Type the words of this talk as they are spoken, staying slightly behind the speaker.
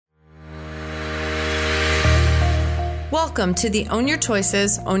Welcome to the Own Your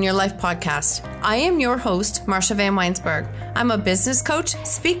Choices, Own Your Life podcast. I am your host, Marsha Van Weinsberg. I'm a business coach,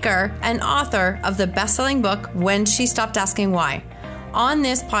 speaker, and author of the best-selling book, When She Stopped Asking Why. On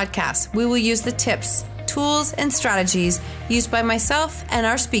this podcast, we will use the tips, tools, and strategies used by myself and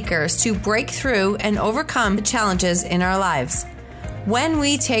our speakers to break through and overcome the challenges in our lives. When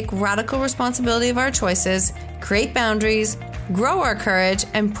we take radical responsibility of our choices, create boundaries, grow our courage,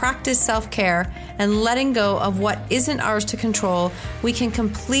 and practice self-care and letting go of what isn't ours to control, we can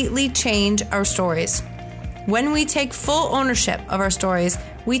completely change our stories. When we take full ownership of our stories,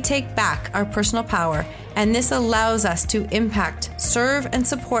 we take back our personal power, and this allows us to impact, serve, and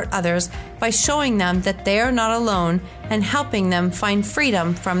support others by showing them that they are not alone and helping them find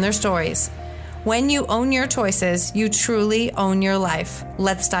freedom from their stories. When you own your choices, you truly own your life.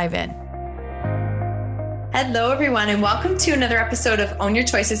 Let's dive in. Hello, everyone, and welcome to another episode of Own Your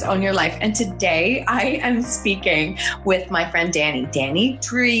Choices, Own Your Life. And today I am speaking with my friend Danny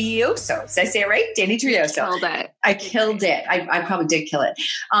Trioso. Did I say it right? Danny Trioso. Killed it. I killed it. I probably did kill it.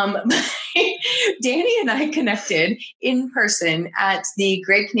 Danny and I connected in person at the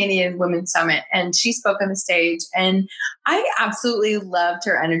Great Canadian Women's Summit, and she spoke on the stage, and I absolutely loved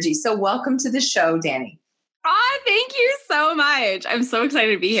her energy. So welcome to the show, Danny. Oh, thank you so much. I'm so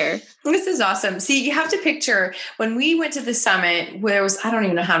excited to be here. This is awesome. See, you have to picture when we went to the summit, where there was, I don't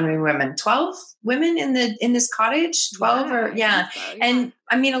even know how many women, 12 women in this cottage, 12 yeah. And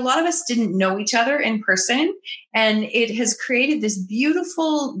I mean, a lot of us didn't know each other in person, and it has created this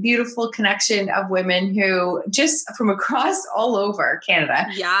beautiful, beautiful connection of women who just from across all over Canada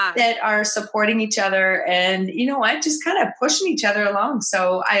that are supporting each other and, you know what, just kind of pushing each other along.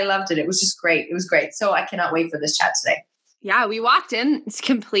 So I loved it. It was just great. It was great. So I cannot wait for this chat today. Yeah, we walked in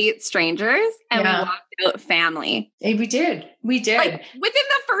complete strangers and we walked out family. Hey, we did. Like within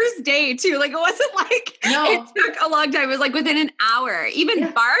the first day too. Like it wasn't like it took a long time. It was like within an hour.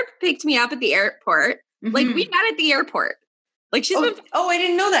 Even Barb picked me up at the airport. Mm-hmm. Like we met at the airport. Like she's been. Oh, I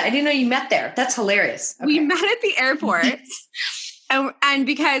didn't know that. I didn't know you met there. That's hilarious. Okay. We met at the airport. And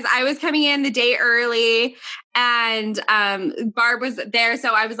because I was coming in the day early and Barb was there.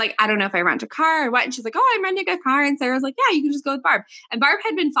 So I was like, I don't know if I rent a car or what. And she's like, oh, I'm renting a car. And Sarah was like, yeah, you can just go with Barb. And Barb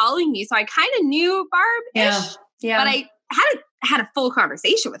had been following me. So I kind of knew Barb-ish. Yeah. But I had a full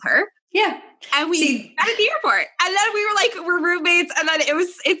conversation with her. Yeah. And we met at the airport. And then we were like, we're roommates. And then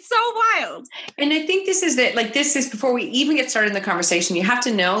it's so wild. And I think this is it. Like, this is before we even get started in the conversation, you have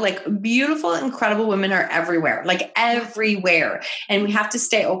to know, like, beautiful, incredible women are everywhere, like everywhere. And we have to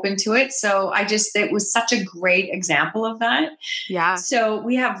stay open to it. So it was such a great example of that. Yeah. So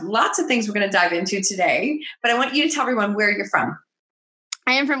we have lots of things we're going to dive into today, but I want you to tell everyone where you're from.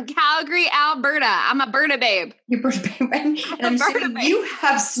 I am from Calgary, Alberta. I'm a Berta babe. You're Berta babe. And I'm saying you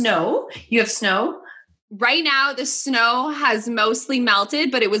have snow. You have snow? Right now, the snow has mostly melted,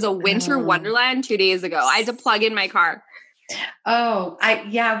 but it was a winter wonderland 2 days ago. I had to plug in my car. Oh,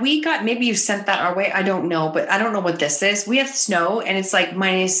 we got, maybe you sent that our way. I don't know, but I don't know what this is. We have snow and it's like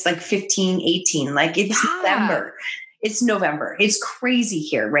minus like 15, 18. Like it's November. It's November. It's crazy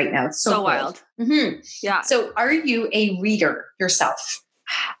here right now. It's so wild. Mm-hmm. Yeah. So are you a reader yourself?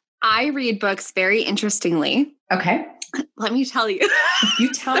 I read books very interestingly. Okay. Let me tell you.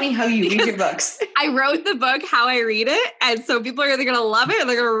 You tell me how you read your books. I wrote the book, How I Read It. And so people are either going to love it or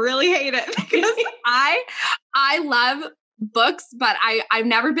they're going to really hate it because I love books, but I've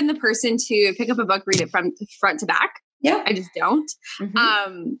never been the person to pick up a book, read it from front to back. Yeah. I just don't.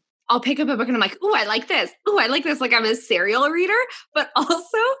 Mm-hmm. I'll pick up a book and I'm like, oh, I like this. Oh, I like this. Like I'm a serial reader, but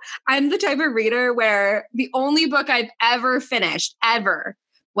also I'm the type of reader where the only book I've ever finished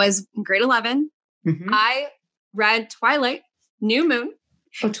was in grade 11. Mm-hmm. I read Twilight, New Moon.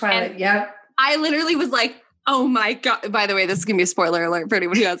 Oh, Twilight. Yeah. I literally was like, oh my God. By the way, this is going to be a spoiler alert for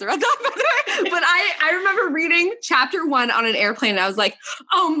anyone who hasn't read that, by the way. But I remember reading chapter 1 on an airplane and I was like,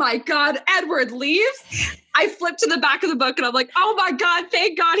 oh my God, Edward leaves. I flipped to the back of the book and I'm like, oh my God,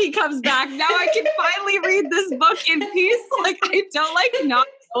 thank God he comes back. Now I can finally read this book in peace. Like I don't like not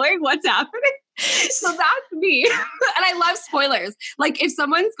knowing what's happening. So that's me. And I love spoilers. Like if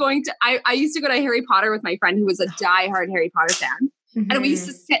someone's going to, I used to go to Harry Potter with my friend who was a diehard Harry Potter fan. Mm-hmm. And we used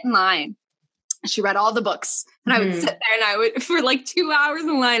to sit in line. She read all the books and I would sit there and I would, for like 2 hours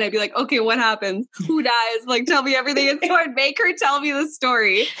in line, I'd be like, okay, what happens? Who dies? Like, tell me everything. And so I'd make her tell me the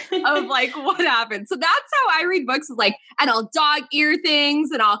story of like what happened. So that's how I read books, is like, and I'll dog ear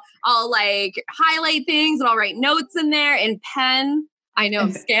things and I'll like highlight things and I'll write notes in there in pen. I know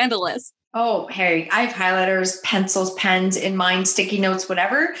I'm scandalous, Oh, Harry, I have highlighters, pencils, pens in mine, sticky notes,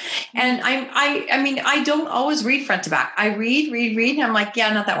 whatever. And I mean, I don't always read front to back. I read. And I'm like,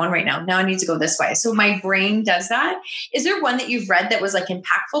 yeah, not that one right now. Now I need to go this way. So my brain does that. Is there one that you've read that was like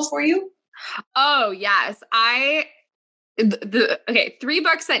impactful for you? Oh, yes. Okay, 3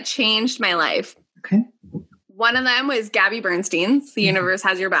 books that changed my life. Okay. One of them was Gabby Bernstein's The Universe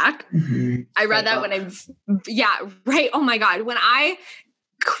Has Your Back. Mm-hmm. I read that when right. Oh my God. When I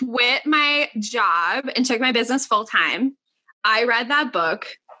quit my job and took my business full time, I read that book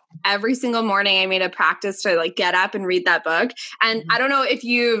every single morning. I made a practice to like get up and read that book. And I don't know if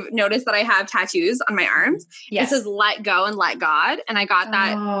you've noticed that I have tattoos on my arms. Yes. It says let go and let God. And I got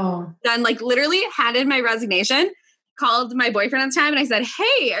that done, like literally handed my resignation, called my boyfriend at the time. And I said,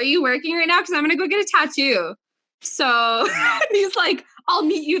 hey, are you working right now? Cause I'm going to go get a tattoo. So he's like, I'll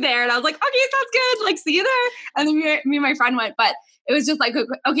meet you there. And I was like, okay, sounds good. Like, see you there. And then me and my friend went, but it was just like,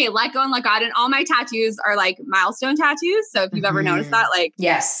 okay, let go and let God. And all my tattoos are like milestone tattoos. So if you've ever noticed that, like,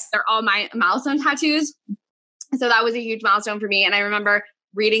 yes, they're all my milestone tattoos. So that was a huge milestone for me. And I remember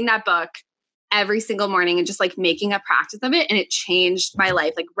reading that book every single morning and just like making a practice of it. And it changed my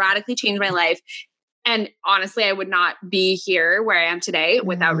life, like radically changed my life. And honestly, I would not be here where I am today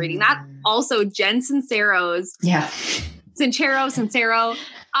without reading that. Also, Jen Sincero's Sincero.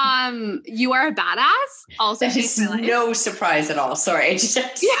 You Are a Badass. Also, that is no surprise at all. Sorry.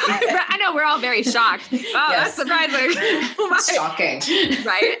 I know we're all very shocked. Oh, yes. That's surprising. Shocking.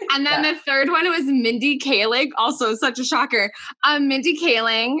 Right. And then the third one was Mindy Kaling. Also such a shocker. Mindy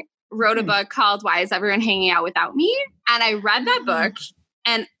Kaling wrote a book called Why Is Everyone Hanging Out Without Me? And I read that book,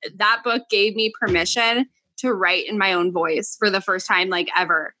 and that book gave me permission to write in my own voice for the first time, like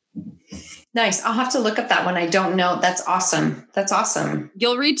ever. Nice. I'll have to look up that one. I don't know. That's awesome. That's awesome.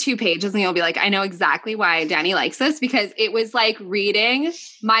 You'll read 2 pages and you'll be like, I know exactly why Danny likes this, because it was like reading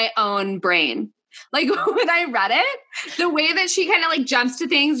my own brain. Like when I read it, the way that she kind of like jumps to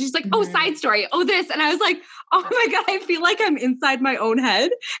things, just like, oh, side story, oh, this. And I was like, oh my God, I feel like I'm inside my own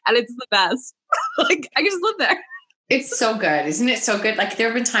head and it's the best. Like I can just live there. It's so good. Isn't it so good? Like there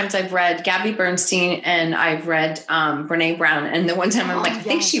have been times I've read Gabby Bernstein and I've read Brene Brown. And the one time I'm like, I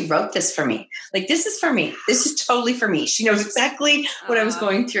think she wrote this for me. Like, this is for me. This is totally for me. She knows exactly what I was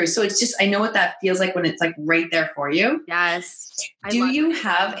going through. So it's just, I know what that feels like when it's like right there for you. Yes. Do you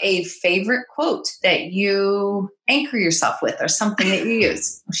have a favorite quote that you anchor yourself with or something that you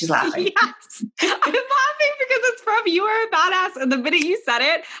use? Oh, she's laughing. Yes. I'm laughing because it's from You Are a Badass. And the minute you said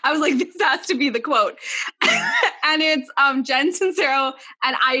it, I was like, this has to be the quote. And it's Jen Sincero.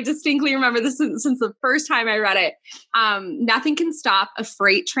 And I distinctly remember this since the first time I read it. Nothing can stop a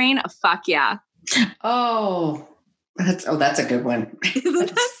freight train of fuck yeah. Oh, that's a good one. Isn't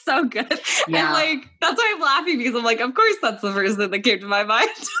that so good? Yeah. And like, that's why I'm laughing, because I'm like, of course, that's the first thing that came to my mind.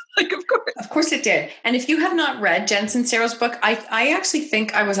 Like, of course. Of course it did. And if you have not read Jen Sincero's book, I actually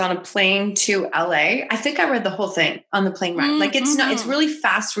think I was on a plane to LA. I think I read the whole thing on the plane ride. Like it's not, it's really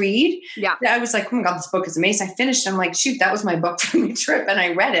fast read. Yeah. I was like, oh my God, this book is amazing. I finished. I'm like, shoot, that was my book for my trip. And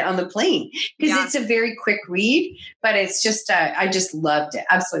I read it on the plane because it's a very quick read, but it's just, I just loved it.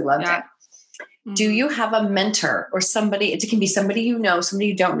 Absolutely loved it. Do you have a mentor or somebody? It can be somebody you know, somebody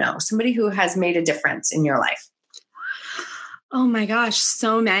you don't know, somebody who has made a difference in your life. Oh my gosh,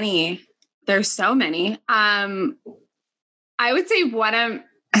 so many. There's so many. I would say one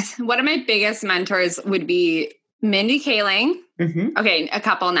of my biggest mentors would be Mindy Kaling. Okay, a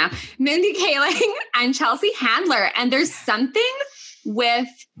couple now. Mindy Kaling and Chelsea Handler. And there's something with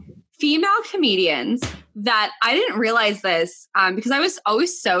female comedians that I didn't realize this because I was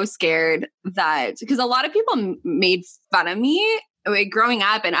always so scared that, because a lot of people made fun of me growing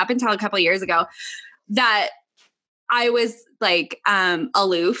up and up until a couple of years ago, that I was like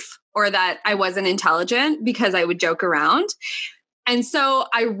aloof or that I wasn't intelligent because I would joke around. And so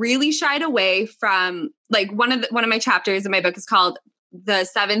I really shied away from, like, one of my chapters in my book is called The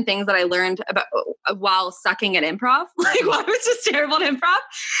 7 Things That I Learned About While Sucking at Improv. Like, while I was just terrible at improv.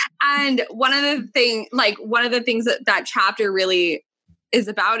 And one of the things that chapter really is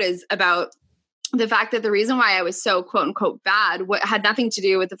about the fact that the reason why I was so quote unquote bad had nothing to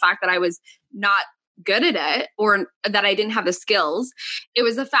do with the fact that I was not good at it or that I didn't have the skills. It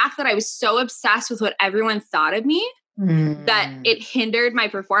was the fact that I was so obsessed with what everyone thought of me that it hindered my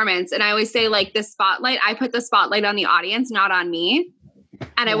performance. And I always say, like, I put the spotlight on the audience, not on me.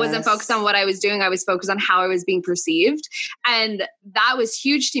 And I wasn't focused on what I was doing. I was focused on how I was being perceived. And that was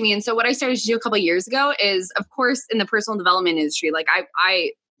huge to me. And so what I started to do a couple of years ago is, of course, in the personal development industry, like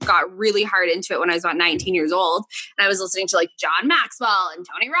I got really hard into it when I was about 19 years old. And I was listening to like John Maxwell and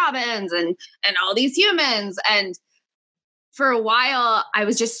Tony Robbins and all these humans. And for a while, I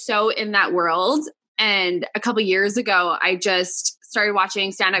was just so in that world. And a couple years ago, I just started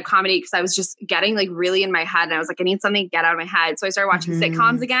watching stand-up comedy because I was just getting like really in my head. And I was like, I need something to get out of my head. So I started watching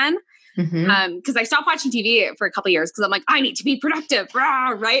sitcoms again. Because I stopped watching TV for a couple of years because I'm like, I need to be productive,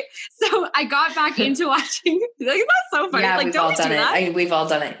 right? So I got back into watching. Like, that's so funny. Yeah, like, we've don't all done it. We've all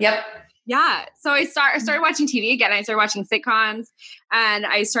done it. Yep. Yeah. So I started watching TV again. I started watching sitcoms, and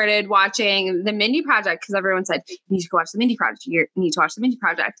I started watching The Mindy Project because everyone said, you need to go watch The Mindy Project. You need to watch The Mindy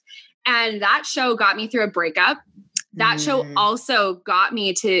Project. And that show got me through a breakup. That show also got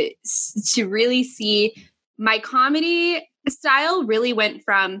me to really see my comedy style really went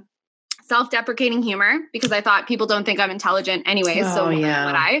from self-deprecating humor because I thought people don't think I'm intelligent anyways. So would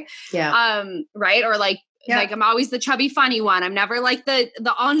I? Yeah. Right. Or like I'm always the chubby, funny one. I'm never like the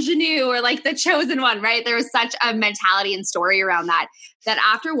ingenue or like the chosen one. Right. There was such a mentality and story around that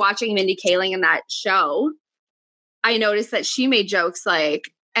after watching Mindy Kaling in that show, I noticed that she made jokes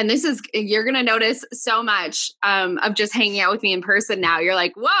like, and you're going to notice so much of just hanging out with me in person now. You're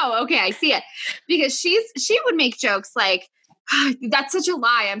like, whoa, okay, I see it. Because she would make jokes like, that's such a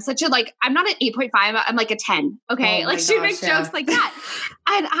lie. I'm not an 8.5. I'm like a 10. Okay. Like she makes jokes like that.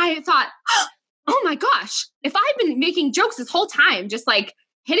 And I thought, oh my gosh, if I've been making jokes this whole time, just like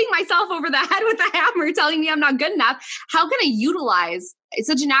hitting myself over the head with a hammer, telling me I'm not good enough, how can I utilize it's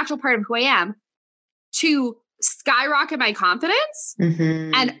such a natural part of who I am to skyrocket my confidence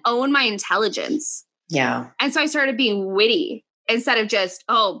and own my intelligence? Yeah. And so I started being witty. Instead of just,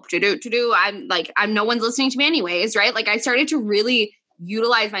 I'm no one's listening to me anyways, right? Like I started to really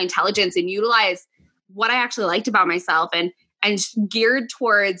utilize my intelligence and utilize what I actually liked about myself and geared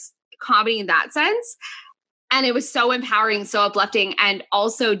towards comedy in that sense. And it was so empowering, so uplifting, and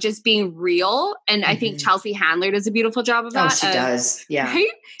also just being real. And I think Chelsea Handler does a beautiful job of that. Oh, she does. Yeah.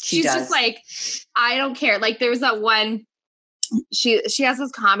 Right? She's just like, I don't care. Like there was that one, she has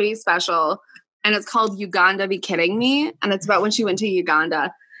this comedy special and it's called Uganda Be Kidding Me. And it's about when she went to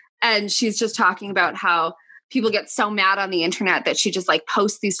Uganda. And she's just talking about how people get so mad on the internet that she just like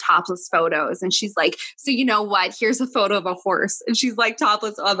posts these topless photos. And she's like, so you know what? Here's a photo of a horse. And she's like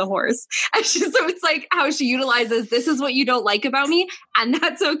topless on the horse. And so it's like how she utilizes, this is what you don't like about me. And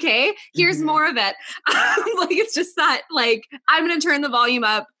that's okay. Here's more of it. Like, it's just that like, I'm going to turn the volume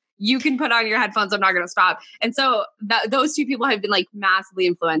up. You can put on your headphones. I'm not going to stop. And so those two people have been like massively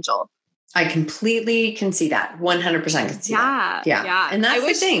influential. I completely can see that. 100% can see that. Yeah. And that's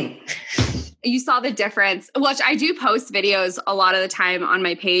the thing. You saw the difference, which I do post videos a lot of the time on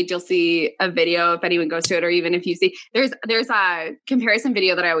my page. You'll see a video if anyone goes to it, or even if you see, there's a comparison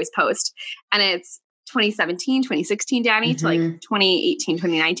video that I always post, and it's 2017, 2016 Dani to like 2018,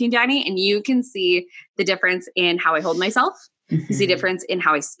 2019 Dani. And you can see the difference in how I hold myself. You see a difference in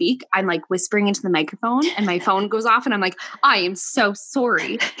how I speak. I'm like whispering into the microphone and my phone goes off and I'm like, I am so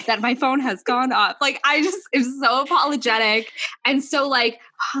sorry that my phone has gone off. Like I'm so apologetic. And so like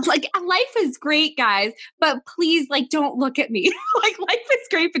life is great, guys, but please like, don't look at me. Like life is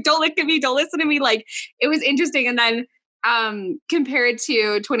great, but don't look at me. Don't listen to me. Like it was interesting. And then compared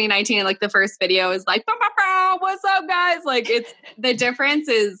to 2019, like the first video is like, what's up guys? Like the difference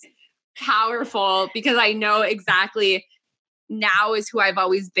is powerful because I know exactly now is who I've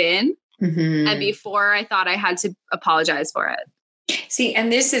always been. And before I thought I had to apologize for it. See,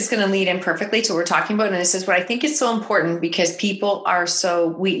 and this is going to lead in perfectly to what we're talking about. And this is what I think is so important because people are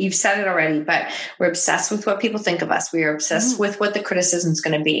you've said it already, but we're obsessed with what people think of us. We are obsessed with what the criticism is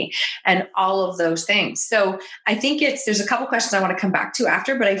going to be and all of those things. So I think there's a couple questions I want to come back to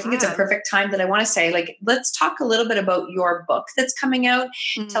after, but I think it's a perfect time that I want to say, like, let's talk a little bit about your book that's coming out.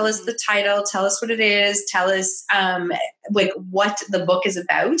 Tell us the title, tell us what it is, tell us like what the book is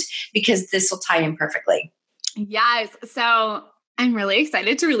about, because this will tie in perfectly. Yes. So I'm really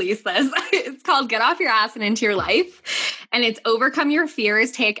excited to release this. It's called Get Off Your Ass and Into Your Life. And it's Overcome Your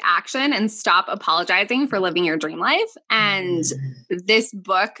Fears, Take Action, and Stop Apologizing for Living Your Dream Life. And this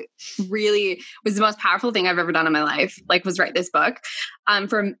book really was the most powerful thing I've ever done in my life, like was write this book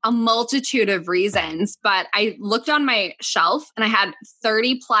for a multitude of reasons. But I looked on my shelf and I had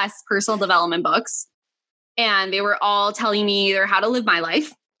 30 plus personal development books. And they were all telling me either how to live my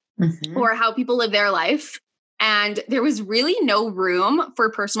life or how people live their life. And there was really no room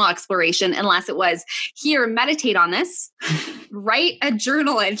for personal exploration unless it was, here, meditate on this, write a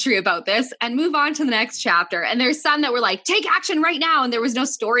journal entry about this, and move on to the next chapter. And there's some that were like, take action right now. And there was no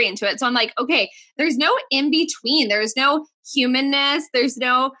story into it. So I'm like, okay, there's no in between. There's no humanness. There's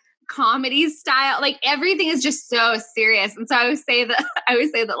no comedy style. Like everything is just so serious. And so I always say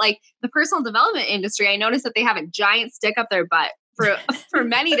that like the personal development industry, I noticed that they have a giant stick up their butt for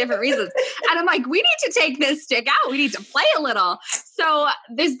many different reasons. And I'm like, we need to take this stick out. We need to play a little. So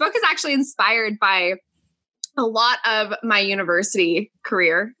this book is actually inspired by a lot of my university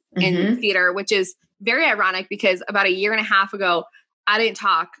career in theater, which is very ironic because about a year and a half ago, I didn't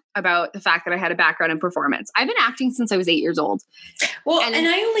talk about the fact that I had a background in performance. I've been acting since I was 8 years old. Well, and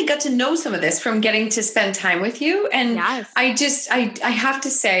I only got to know some of this from getting to spend time with you. And yes. I have to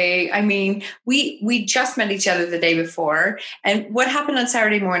say, I mean, we just met each other the day before. And what happened on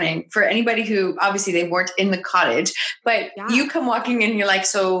Saturday morning for anybody who obviously they weren't in the cottage, but you come walking in and you're like,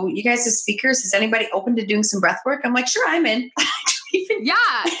 so you guys as speakers, is anybody open to doing some breath work? I'm like, sure, I'm in. We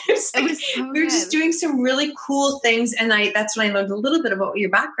were just doing some really cool things. And that's when I learned a little bit about what your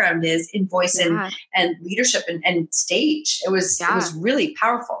background is in voice and leadership and stage. It was really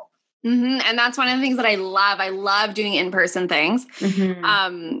powerful. And that's one of the things that I love. I love doing in-person things.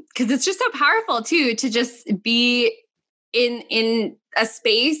 Cause it's just so powerful too, to just be in a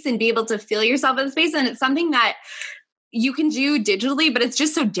space and be able to feel yourself in the space. And it's something that you can do digitally, but it's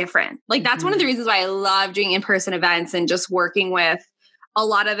just so different. Like that's one of the reasons why I love doing in-person events and just working with a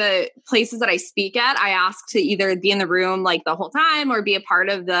lot of the places that I speak at. I ask to either be in the room like the whole time or be a part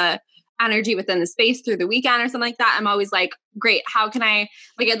of the energy within the space through the weekend or something like that. I'm always like, great, how can I,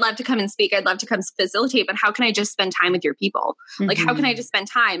 like, I'd love to come and speak. I'd love to come facilitate, but how can I just spend time with your people? Like, how can I just spend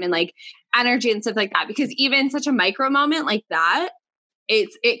time and like energy and stuff like that? Because even such a micro moment like that,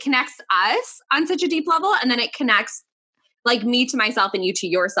 it connects us on such a deep level. And then it connects like me to myself and you to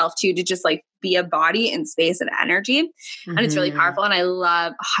yourself too, to just like be a body and space and energy. And it's really powerful. And I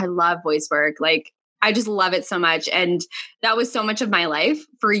love voice work. Like I just love it so much. And that was so much of my life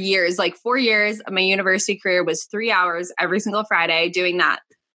for years, like 4 years of my university career was 3 hours every single Friday doing that.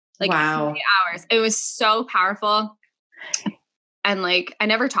 Like 3 hours. It was so powerful. And like, I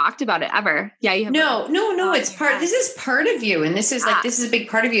never talked about it ever. Yeah. You have no. It's this is part of you. And this is like, this is a big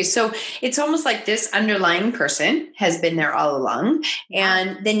part of you. So it's almost like this underlying person has been there all along.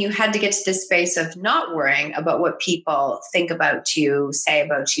 And then you had to get to this space of not worrying about what people think about you, say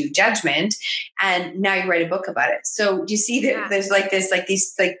about you, judgment. And now you write a book about it. So do you see that there's like this, like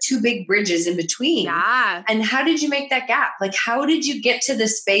these, like two big bridges in between. Yeah. And how did you make that gap? Like, how did you get to the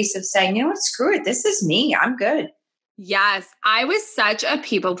space of saying, you know what, screw it. This is me. I'm good. Yes, I was such a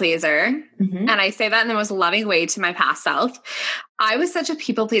people pleaser. And I say that in the most loving way to my past self. I was such a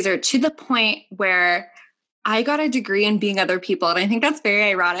people pleaser to the point where I got a degree in being other people. And I think that's very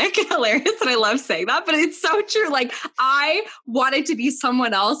ironic and hilarious. And I love saying that, but it's so true. Like I wanted to be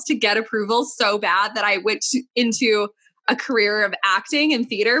someone else to get approval so bad that I went into a career of acting and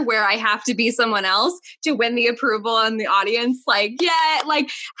theater where I have to be someone else to win the approval and the audience. Like, like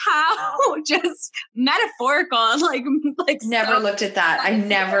how just metaphorical, like never looked at that. I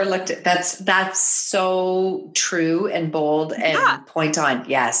never looked at that's so true and bold and point on.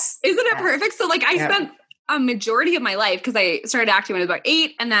 Yes. Isn't it perfect? So like I spent a majority of my life, because I started acting when I was about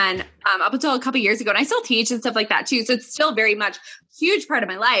 8 and then up until a couple of years ago, and I still teach and stuff like that too. So it's still very much a huge part of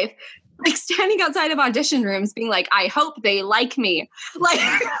my life. Like standing outside of audition rooms being like, I hope they like me. Like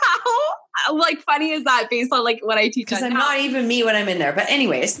how like funny is that based on like what I teach? Because I'm not even me when I'm in there. But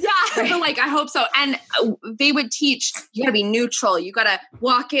anyways. Yeah. But like, I hope so. And they would teach, you gotta be neutral. You gotta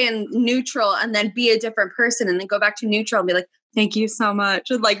walk in neutral and then be a different person and then go back to neutral and be like, thank you so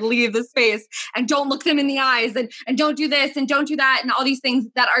much. And like leave the space and don't look them in the eyes and don't do this and don't do that. And all these things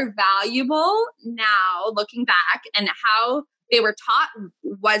that are valuable now looking back, and how they were taught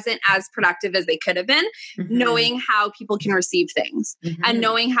wasn't as productive as they could have been, knowing how people can receive things and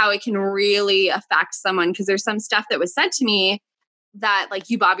knowing how it can really affect someone. Because there's some stuff that was said to me that like,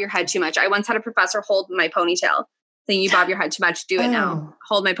 you bob your head too much. I once had a professor hold my ponytail saying, you bob your head too much, do it now,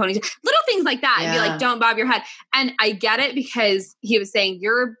 hold my ponytail, little things like that. And be like, don't bob your head. And I get it, because he was saying,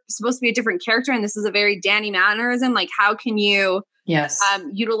 you're supposed to be a different character. And this is a very Danny mannerism. Like, how can you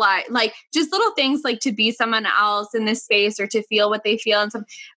utilize like just little things like to be someone else in this space or to feel what they feel and stuff.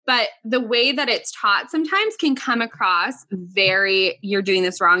 But the way that it's taught sometimes can come across very, you're doing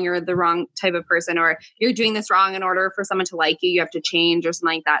this wrong, you're the wrong type of person, or you're doing this wrong in order for someone to like you, you have to change or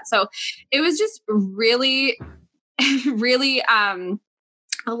something like that. So it was just really, really a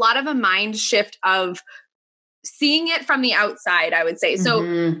lot of a mind shift of seeing it from the outside, I would say. So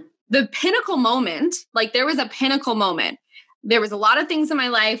the pinnacle moment, like there was a pinnacle moment. There was a lot of things in my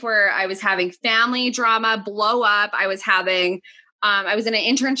life where I was having family drama blow up. I was having, I was in an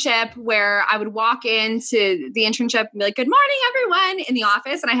internship where I would walk into the internship and be like, good morning, everyone, in the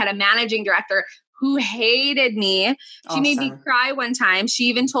office. And I had a managing director who hated me. She made me cry one time. She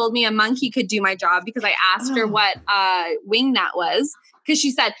even told me a monkey could do my job because I asked her what wing nut was. because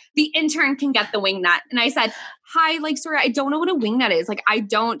she said the intern can get the wing nut. And I said, hi, like, sorry, I don't know what a wing nut is. Like, I'm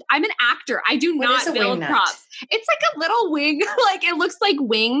an actor. I do not build props. It's like a little wing. Like, it looks like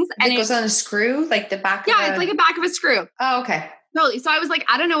wings. And it goes on a screw, like the back of it's like the back of a screw. Oh, okay. Totally. So I was like,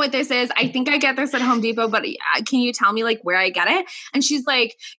 I don't know what this is. I think I get this at Home Depot, but can you tell me like where I get it? And she's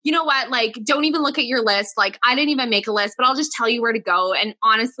like, you know what? Like, don't even look at your list. Like, I didn't even make a list, but I'll just tell you where to go. And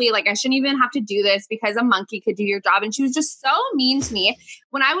honestly, like, I shouldn't even have to do this because a monkey could do your job. And she was just so mean to me.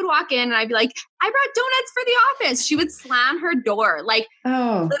 When I would walk in and I'd be like, I brought donuts for the office, she would slam her door, like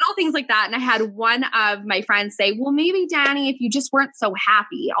little things like that. And I had one of my friends say, well, maybe Danny, if you just weren't so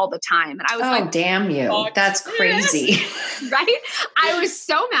happy all the time. And I was like, damn you. That's crazy. Right? I was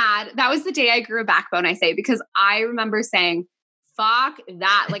so mad. That was the day I grew a backbone, I say, because I remember saying, fuck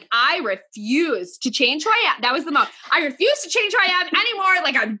that. Like, I refuse to change who I am. That was the moment. I refuse to change who I am anymore.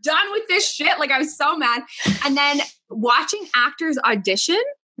 Like, I'm done with this shit. Like, I was so mad. And then watching actors audition,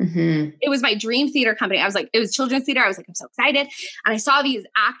 it was my dream theater company. I was like, it was children's theater. I was like, I'm so excited. And I saw these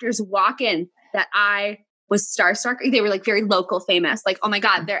actors walk in that I was starstruck. They were like very local famous. Like, oh my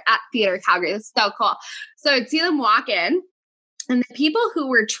God, they're at Theater Calgary. That's so cool. So I'd see them walk in. And the people who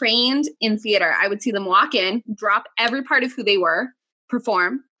were trained in theater, I would see them walk in, drop every part of who they were,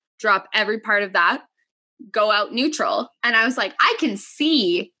 perform, drop every part of that, go out neutral. And I was like, I can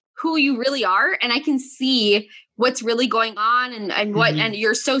see who you really are. And I can see what's really going on and what, and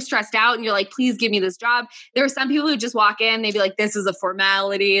you're so stressed out and you're like, please give me this job. There were some people who just walk in, they'd be like, this is a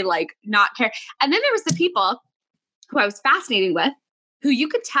formality, like not care. And then there was the people who I was fascinated with, who you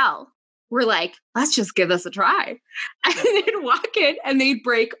could tell were like, let's just give this a try. And they'd walk in and they'd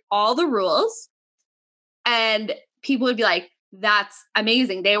break all the rules. And people would be like, that's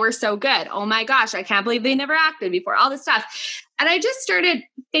amazing. They were so good. Oh my gosh, I can't believe they never acted before, all this stuff. And I just started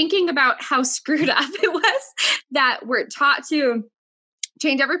thinking about how screwed up it was that we're taught to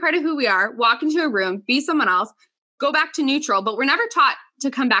change every part of who we are, walk into a room, be someone else, go back to neutral, but we're never taught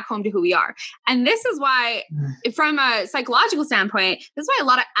to come back home to who we are. And this is why, from a psychological standpoint, this is why a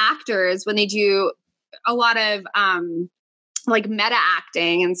lot of actors, when they do a lot of like meta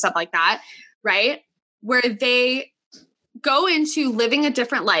acting and stuff like that, right? Where they go into living a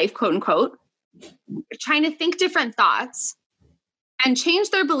different life, quote unquote, trying to think different thoughts and change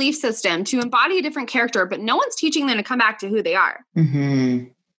their belief system to embody a different character, but no one's teaching them to come back to who they are.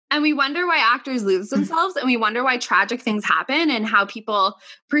 And we wonder why actors lose themselves, and we wonder why tragic things happen and how people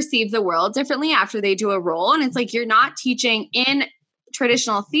perceive the world differently after they do a role. And it's like, you're not teaching in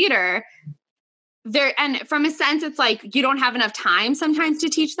traditional theater there. And from a sense, it's like, you don't have enough time sometimes to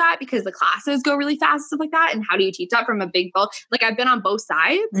teach that because the classes go really fast, stuff like that. And how do you teach that from a big bulk? Like, I've been on both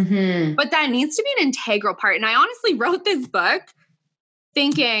sides, but that needs to be an integral part. And I honestly wrote this book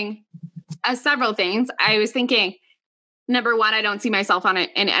thinking several things. I was thinking, number one, I don't see myself in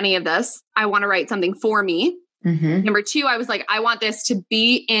any of this. I want to write something for me. Number two, I was like, I want this to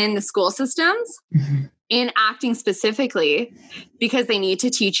be in the school systems, in acting specifically, because they need to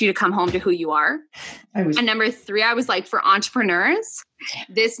teach you to come home to who you are. And number three, I was like, for entrepreneurs,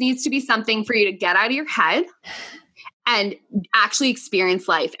 this needs to be something for you to get out of your head and actually experience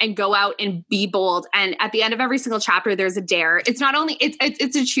life and go out and be bold. And at the end of every single chapter, there's a dare. It's not only,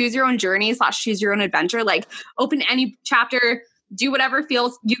 it's a choose your own journey / choose your own adventure. Like, open any chapter, do whatever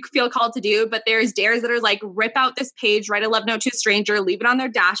you feel called to do. But there's dares that are like, rip out this page, write a love note to a stranger, leave it on their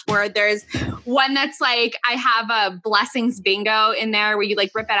dashboard. There's one that's like, I have a blessings bingo in there where you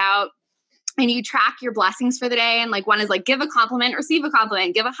like rip it out and you track your blessings for the day. And like, one is like, give a compliment, receive a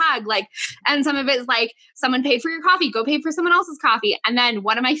compliment, give a hug. Like, and some of it is like, someone paid for your coffee, go pay for someone else's coffee. And then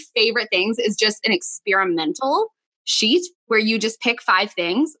one of my favorite things is just an experimental sheet where you just pick 5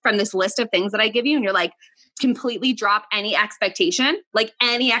 things from this list of things that I give you. And you're like, completely drop any expectation, what's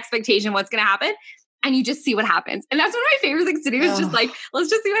going to happen. And you just see what happens. And that's one of my favorite things to do is just like, let's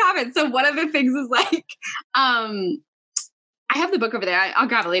just see what happens. So one of the things is like, I have the book over there. I'll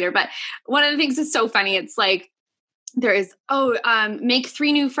grab it later. But one of the things is so funny. It's like, there is, make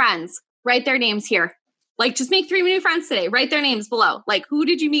 3 new friends, write their names here. Like, just make 3 new friends today, write their names below. Like, who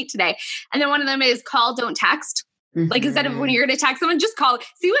did you meet today? And then one of them is call, don't text. Like, instead of when you're going to text someone, just call,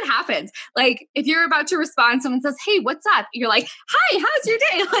 see what happens. Like, if you're about to respond, someone says, hey, what's up? You're like, hi, how's your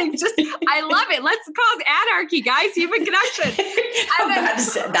day? Like, just, I love it. Let's cause anarchy, guys. Human connection.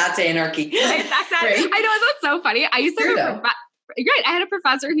 That's anarchy. Right, that's right. I know, that's so funny. I used to have I had a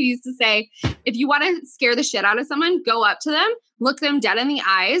professor who used to say, if you want to scare the shit out of someone, go up to them, look them dead in the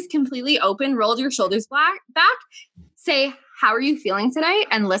eyes, completely open, roll your shoulders back, say, how are you feeling today?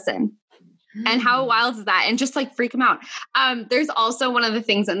 And listen. And how wild is that? And just like freak them out. There's also one of the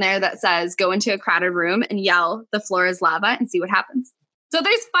things in there that says, go into a crowded room and yell, the floor is lava, and see what happens. So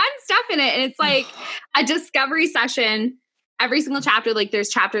there's fun stuff in it. And it's like a discovery session. Every single chapter, like there's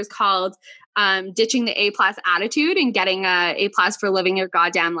chapters called ditching the A+ attitude and getting a A+ for living your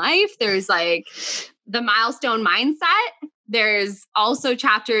goddamn life. There's like the milestone mindset. There's also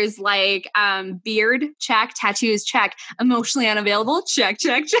chapters like beard, check, tattoos, check, emotionally unavailable, check,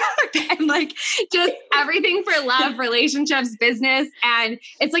 check, check. And like just everything for love, relationships, business. And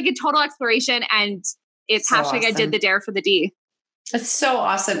it's like a total exploration. And it's so hashtag awesome. I did the dare for the D. That's so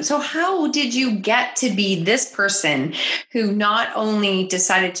awesome. So how did you get to be this person who not only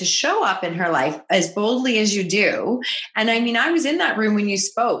decided to show up in her life as boldly as you do? And I mean, I was in that room when you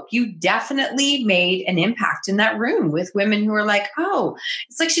spoke. You definitely made an impact in that room with women who were like, oh,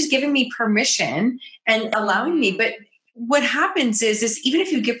 it's like she's giving me permission and allowing me. But what happens is even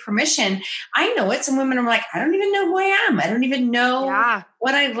if you give permission, I know it. Some women are like, I don't even know who I am. I don't even know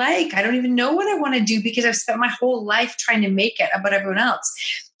what I like. I don't even know what I want to do because I've spent my whole life trying to make it about everyone else.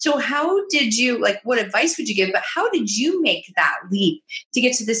 So how did you, like, what advice would you give, but how did you make that leap to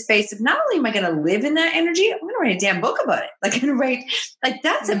get to this space of not only am I going to live in that energy, I'm going to write a damn book about it. Like, I'm going to write, like,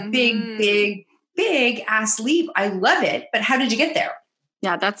 that's a big ass leap. I love it. But how did you get there?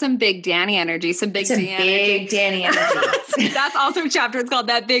 Yeah, that's some big Danny energy. Some big D energy. Danny energy. That's also a chapter. It's called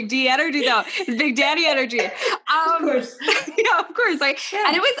That Big D Energy, though. It's big Danny energy. Of course. Yeah, of course.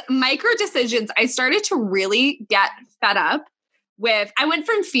 And it was micro decisions. I started to really get fed up with, I went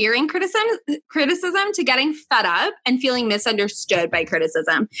from fearing criticism to getting fed up and feeling misunderstood by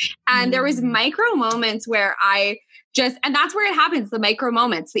criticism. And there was micro moments where I just, and that's where it happens, the micro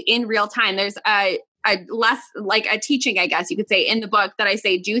moments, the in real time. There's a less like a teaching, I guess you could say, in the book that I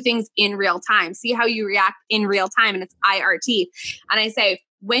say, do things in real time. See how you react in real time. And it's IRT. And I say,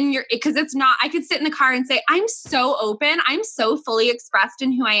 when you're, because it's not, I could sit in the car and say, I'm so open. I'm so fully expressed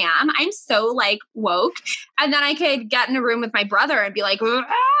in who I am. I'm so like woke. And then I could get in a room with my brother and be like,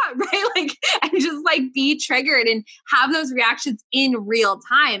 right? Like, and just like be triggered and have those reactions in real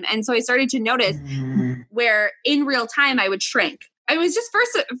time. And so I started to notice where in real time I would shrink. It was just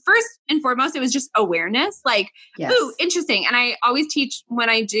first and foremost, it was just awareness. Like, ooh, interesting. And I always teach when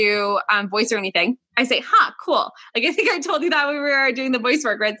I do voice or anything, I say, cool. Like, I think I told you that when we were doing the voice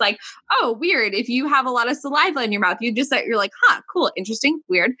work, where it's like, oh, weird. If you have a lot of saliva in your mouth, you're like, cool, interesting,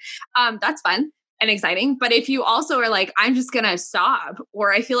 weird. That's fun and exciting. But if you also are like, I'm just going to sob,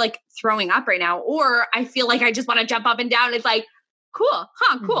 or I feel like throwing up right now, or I feel like I just want to jump up and down, it's like, cool,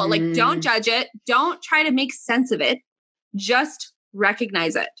 cool. Like, don't judge it. Don't try to make sense of it. Just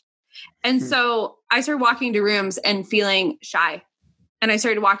recognize it. And so I started walking to rooms and feeling shy. And I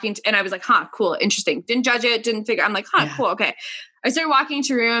started walking and I was like, cool, interesting. Didn't judge it, didn't figure. I'm like, cool, okay. I started walking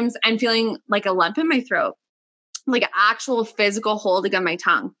to rooms and feeling like a lump in my throat, like an actual physical holding on my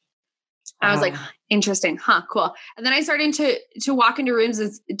tongue. I was like, interesting, cool. And then I started to walk into rooms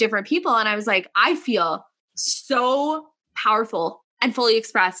with different people. And I was like, I feel so powerful and fully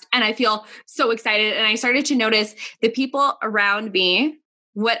expressed. And I feel so excited. And I started to notice the people around me,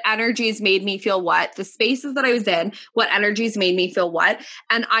 what energies made me feel what, the spaces that I was in, what energies made me feel what.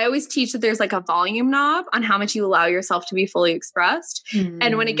 And I always teach that there's like a volume knob on how much you allow yourself to be fully expressed.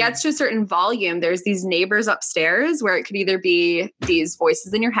 And when it gets to a certain volume, there's these neighbors upstairs where it could either be these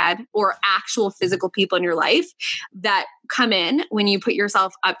voices in your head or actual physical people in your life that come in when you put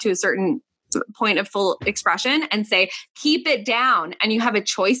yourself up to a certain point of full expression and say, keep it down. And you have a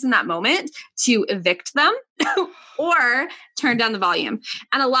choice in that moment to evict them or turn down the volume.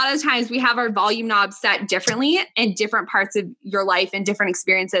 And a lot of times we have our volume knob set differently in different parts of your life and different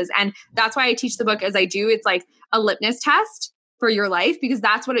experiences. And that's why I teach the book as I do. It's like a litmus test for your life, because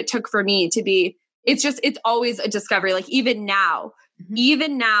that's what it took for me to be. It's always a discovery. Like even now,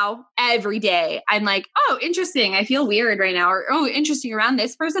 every day, I'm like, oh, interesting. I feel weird right now. Or, oh, interesting around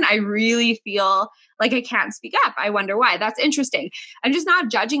this person. I really feel like I can't speak up. I wonder why. That's interesting. I'm just not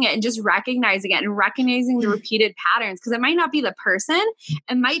judging it and just recognizing it and recognizing the repeated patterns, because it might not be the person.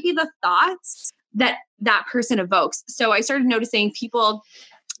 It might be the thoughts that person evokes. So I started noticing people,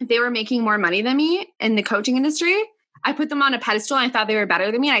 if they were making more money than me in the coaching industry, I put them on a pedestal and I thought they were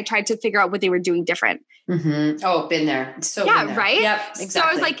better than me. And I tried to figure out what they were doing different. Oh, been there. So yeah, been there. Right. Yep, exactly. So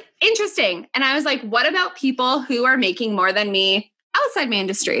I was like, interesting. And I was like, what about people who are making more than me outside my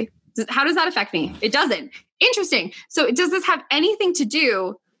industry? How does that affect me? It doesn't. Interesting. So does this have anything to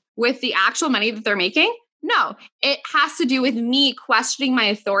do with the actual money that they're making? No, it has to do with me questioning my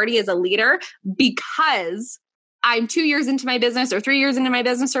authority as a leader, because I'm 2 years into my business or 3 years into my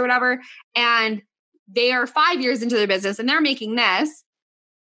business or whatever. And they are 5 years into their business and they're making this.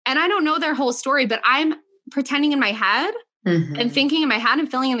 And I don't know their whole story, but I'm pretending in my head and thinking in my head and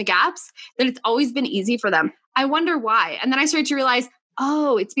filling in the gaps that it's always been easy for them. I wonder why. And then I started to realize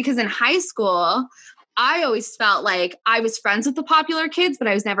oh, it's because in high school, I always felt like I was friends with the popular kids, but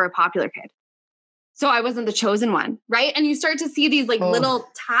I was never a popular kid. So I wasn't the chosen one, right? And you start to see these like little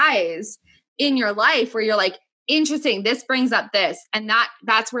ties in your life where you're like, interesting, this brings up this, and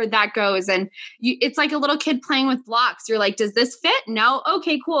that's where that goes. And it's like a little kid playing with blocks. You're like, does this fit? No.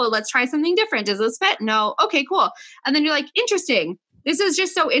 Okay, cool. Let's try something different. Does this fit? No. Okay, cool. And then you're like, interesting. This is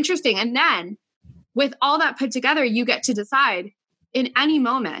just so interesting. And then with all that put together, you get to decide in any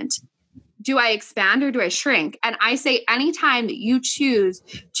moment, do I expand or do I shrink? And I say anytime that you choose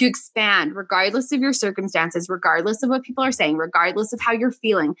to expand, regardless of your circumstances, regardless of what people are saying, regardless of how you're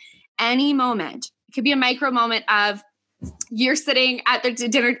feeling, any moment, it could be a micro moment of you're sitting at the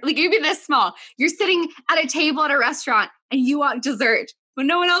dinner, like it could be this small. You're sitting at a table at a restaurant and you want dessert, but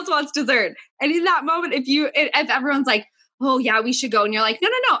no one else wants dessert. And in that moment, if everyone's like, oh yeah, we should go. And you're like, no,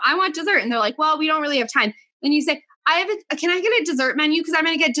 I want dessert. And they're like, well, we don't really have time. Then you say, can I get a dessert menu? Because I'm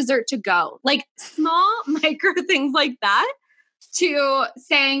going to get dessert to go. Like small micro things like that, to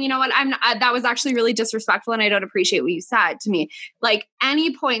saying, you know what, that was actually really disrespectful and I don't appreciate what you said to me. Like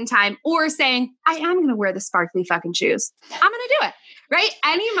any point in time, or saying, I am going to wear the sparkly fucking shoes. I'm going to do it, right?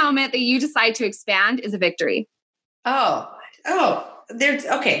 Any moment that you decide to expand is a victory. Oh, there's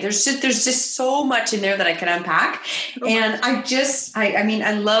just so much in there that I can unpack. And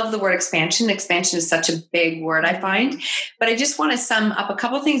I love the word expansion. Expansion is such a big word, I find, but I just want to sum up a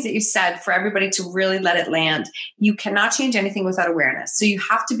couple of things that you said for everybody to really let it land. You cannot change anything without awareness. So you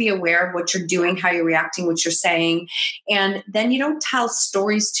have to be aware of what you're doing, how you're reacting, what you're saying. And then you don't tell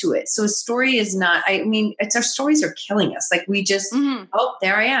stories to it. So a story is not, it's our stories are killing us. Like we just, oh,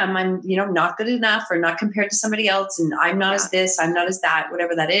 there I am. I'm, not good enough or not compared to somebody else. And I'm not as this, I'm not as that,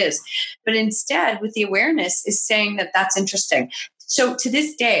 whatever that is. But instead, with the awareness is saying that that's interesting. So to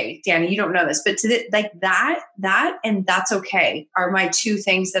this day, Danny, you don't know this, but that and that's okay are my two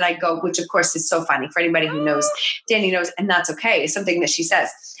things that I go, which of course is so funny for anybody who knows. Danny knows, and that's okay is something that she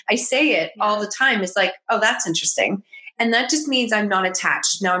says. I say it all the time. It's like, oh, that's interesting. And that just means I'm not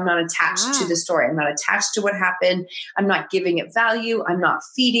attached. Now I'm not attached to the story. I'm not attached to what happened. I'm not giving it value. I'm not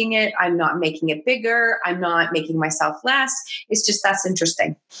feeding it. I'm not making it bigger. I'm not making myself less. It's just, that's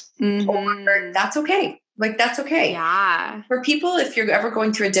interesting. Or that's okay. Like, that's okay. Yeah. For people, if you're ever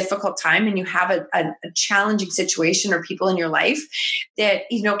going through a difficult time and you have a challenging situation or people in your life that,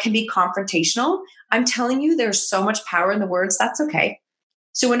 can be confrontational, I'm telling you, there's so much power in the words. That's okay.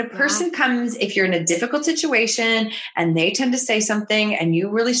 So when a person comes, if you're in a difficult situation and they tend to say something and you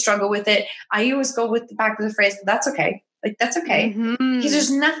really struggle with it, I always go with the back of the phrase, that's okay. Like, that's okay. Because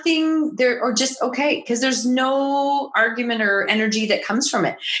there's nothing there, or just okay. Because there's no argument or energy that comes from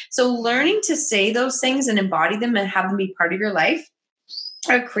it. So learning to say those things and embody them and have them be part of your life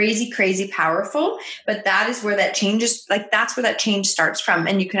are crazy, crazy powerful. But that is where that change is, like, that's where that change starts from.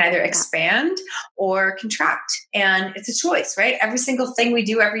 And you can either expand or contract. And it's a choice, right? Every single thing we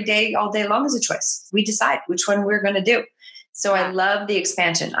do every day, all day long is a choice. We decide which one we're going to do. So I love the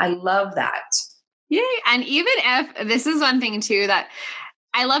expansion. I love that. Yay. And even if this is one thing too, that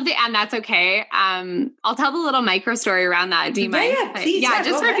I love the, and that's okay. I'll tell the little micro story around that. Do you mind? Yeah, please. Yeah,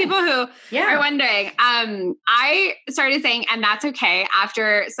 just for people who are wondering. I started saying, and that's okay,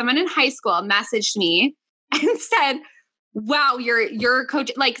 after someone in high school messaged me and said, wow, you're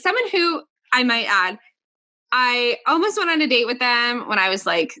coach, like someone who, I might add, I almost went on a date with them when I was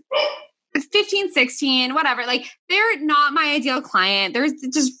like 15, 16, whatever. Like, they're not my ideal client. There's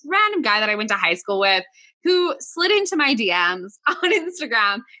just random guy that I went to high school with who slid into my DMs on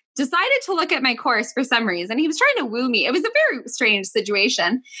Instagram, decided to look at my course for some reason. He was trying to woo me. It was a very strange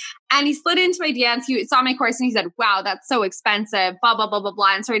situation. And he slid into my DMs. He saw my course and he said, wow, that's so expensive, blah, blah, blah, blah,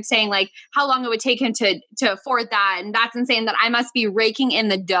 blah. And started saying like how long it would take him to afford that. And that's insane, that I must be raking in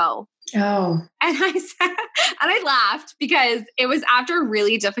the dough. Oh. And I said, and I laughed because it was after a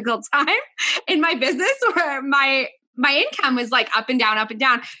really difficult time in my business where my income was like up and down, up and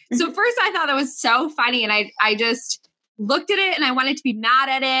down. So first I thought that was so funny. And I just looked at it and I wanted to be mad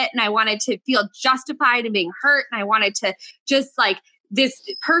at it. And I wanted to feel justified in being hurt. And I wanted to just like, this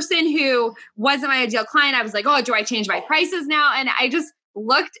person who wasn't my ideal client, I was like, oh, do I change my prices now? And I just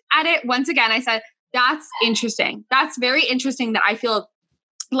looked at it once again. I said, that's interesting. That's very interesting that I feel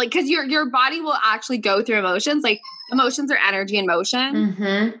like, because your body will actually go through emotions. Like, emotions are energy in motion.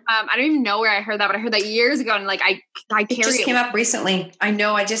 I don't even know where I heard that, but I heard that years ago. And like, I carry it. Just came up recently. I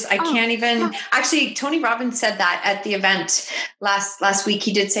know. I can't even. Actually, Tony Robbins said that at the event last week.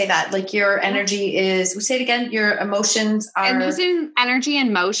 He did say that, like, your energy is. We say it again. Your emotions are energy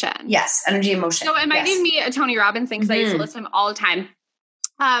and motion. Yes, energy and motion. So it might even be a Tony Robbins thing because I used to listen to him all the time.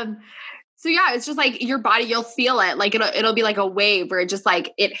 So yeah, it's just like your body, you'll feel it. Like it'll be like a wave where it just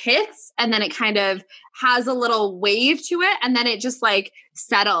like it hits and then it kind of has a little wave to it and then it just like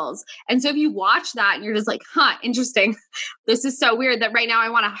settles. And so if you watch that and you're just like, interesting. This is so weird that right now I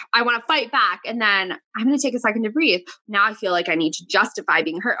want to fight back. And then I'm going to take a second to breathe. Now I feel like I need to justify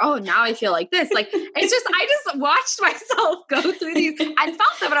being hurt. Oh, now I feel like this. Like it's just, I just watched myself go through these. I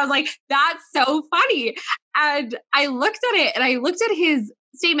felt them and I was like, that's so funny. And I looked at it and I looked at his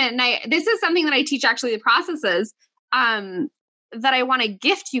statement. And this is something that I teach actually the processes that I want to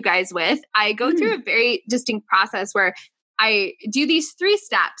gift you guys with. I go through a very distinct process where I do these 3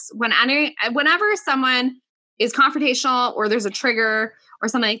 steps. Whenever someone is confrontational or there's a trigger or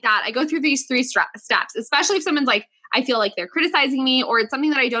something like that, I go through these 3 steps, especially if someone's like, I feel like they're criticizing me or it's something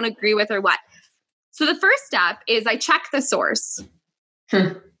that I don't agree with or what. So the first step is I check the source.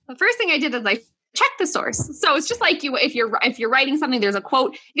 The first thing I did is I check the source. So it's just like if you're writing something, there's a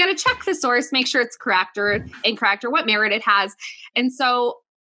quote, you got to check the source, make sure it's correct or incorrect or what merit it has. And so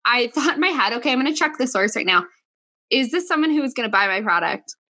I thought in my head, okay, I'm going to check the source right now. Is this someone who is going to buy my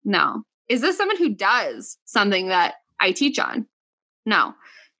product? No. Is this someone who does something that I teach on? No.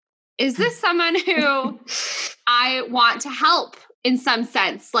 Is this someone who I want to help in some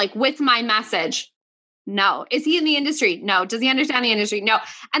sense, like with my message? No. Is he in the industry? No. Does he understand the industry? No.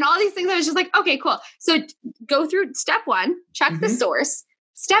 And all these things, I was just like, okay, cool. So go through step 1, check the source.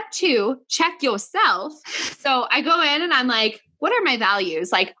 Step 2, check yourself. So I go in and I'm like, what are my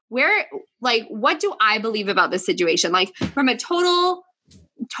values? Like what do I believe about this situation? Like from a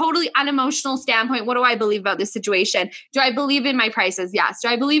totally unemotional standpoint, what do I believe about this situation? Do I believe in my prices? Yes. Do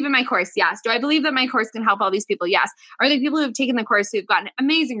I believe in my course? Yes. Do I believe that my course can help all these people? Yes. Are there people who have taken the course who've gotten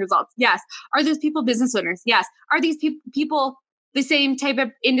amazing results? Yes. Are those people business owners? Yes. Are these people the same type of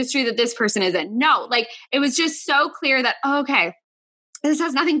industry that this person is in? No. Like it was just so clear that, okay, this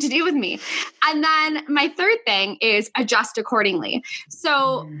has nothing to do with me. And then my third thing is adjust accordingly.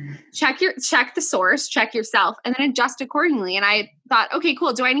 So check the source, check yourself, and then adjust accordingly. And I thought, okay,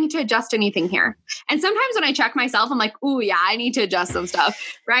 cool. Do I need to adjust anything here? And sometimes when I check myself, I'm like, oh yeah, I need to adjust some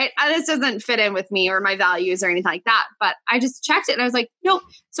stuff, right? This doesn't fit in with me or my values or anything like that. But I just checked it and I was like, nope.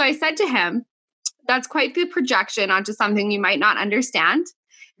 So I said to him, that's quite the projection onto something you might not understand.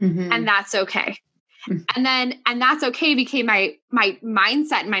 And that's okay. And that's okay became my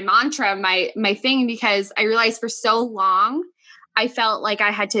mindset and my mantra, my thing, because I realized for so long, I felt like I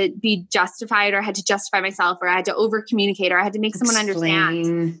had to be justified or I had to justify myself or I had to over communicate or I had to make someone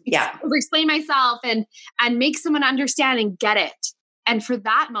understand. Yeah. Over explain myself and make someone understand and get it. And for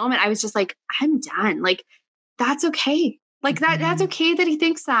that moment, I was just like, I'm done. Like, that's okay. Like that's okay that he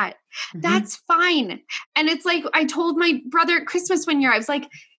thinks that. That's fine. And it's like, I told my brother at Christmas one year, I was like,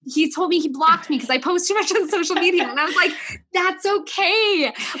 he told me he blocked me because I post too much on social media. And I was like, that's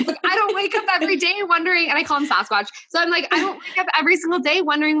okay. Like, I don't wake up every day wondering, and I call him Sasquatch. So I'm like, I don't wake up every single day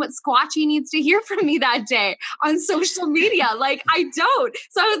wondering what Squatchy needs to hear from me that day on social media. Like, I don't.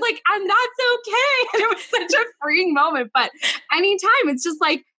 So I was like, and that's okay. And it was such a freeing moment. But anytime it's just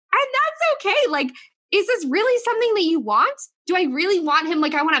like, and that's okay. Like, is this really something that you want? Do I really want him?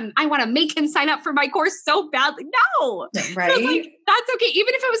 Like, I want to make him sign up for my course so badly. No. Right. So like, that's okay.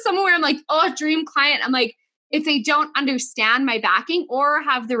 Even if it was somewhere I'm like, oh, dream client. I'm like, if they don't understand my backing or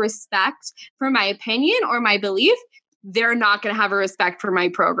have the respect for my opinion or my belief, they're not going to have a respect for my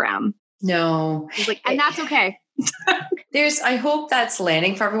program. No. Like, and that's okay. I hope that's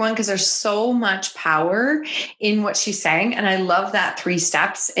landing for everyone because there's so much power in what she's saying. And I love that 3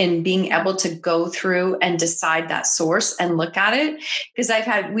 steps in being able to go through and decide that source and look at it. Because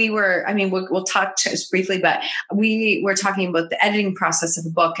we'll talk just briefly, but we were talking about the editing process of a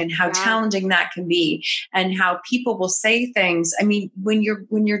book and how challenging that can be and how people will say things. I mean, when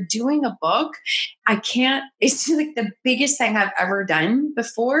you're doing a book, it's like the biggest thing I've ever done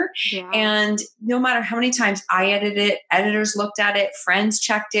before. Yeah. And no matter how many times I edited it, editors looked at it, friends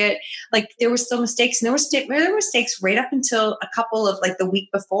checked it, like there were still mistakes. And there were mistakes right up until a couple of like the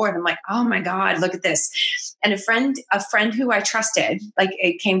week before. And I'm like, oh my God, look at this. And a friend who I trusted, like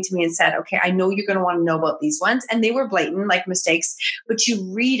it came to me and said, okay, I know you're going to want to know about these ones. And they were blatant, like mistakes, but you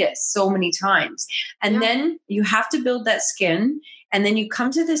read it so many times. And then you have to build that skin. And then you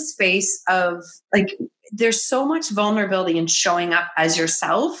come to this space of like, there's so much vulnerability in showing up as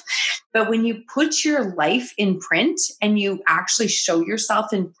yourself. But when you put your life in print and you actually show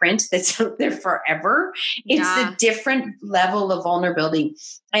yourself in print that's out there forever, it's a different level of vulnerability.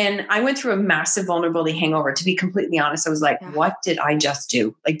 And I went through a massive vulnerability hangover. To be completely honest, I was like, what did I just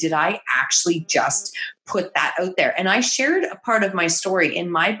do? Like, did I actually just put that out there? And I shared a part of my story in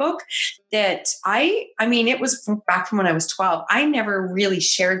my book that I mean, it was back from when I was 12. I never really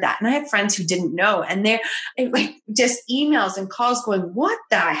shared that. And I had friends who didn't know. And they're like just emails and calls going, what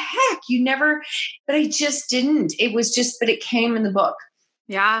the heck? You never, but I just didn't. It was just, but it came in the book.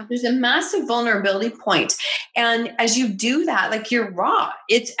 Yeah. There's a massive vulnerability point. And as you do that, like you're raw.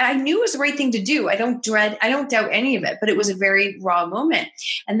 I knew it was the right thing to do. I don't doubt any of it, but it was a very raw moment.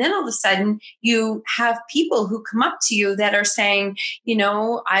 And then all of a sudden you have people who come up to you that are saying, you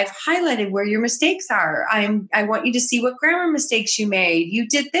know, I've highlighted where your mistakes are. I want you to see what grammar mistakes you made. You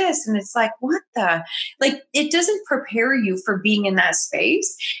did this. And it's like, what the, like, it doesn't prepare you for being in that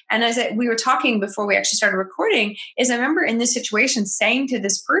space. And as we were talking before we actually started recording, is I remember in this situation saying to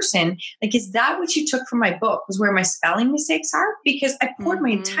this person, like, is that what you took from my book, was where my spelling mistakes are? Because I poured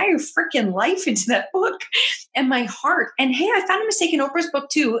my entire freaking life into that book and my heart. And hey, I found a mistake in Oprah's book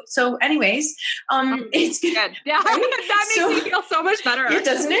too. So anyways, it's good. Yeah. Right? That makes me feel so much better. Yeah,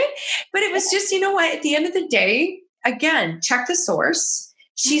 doesn't it? But it was just, you know what, at the end of the day, again, check the source.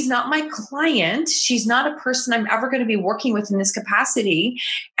 She's not my client. She's not a person I'm ever going to be working with in this capacity.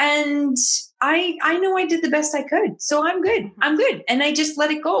 And I know I did the best I could. So I'm good. I'm good. And I just let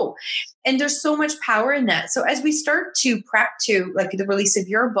it go. And there's so much power in that. So as we start to prep to like the release of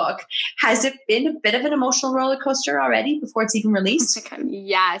your book, has it been a bit of an emotional roller coaster already before it's even released?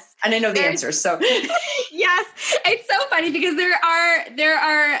 Yes. And I know the answer. So yes, it's so funny because there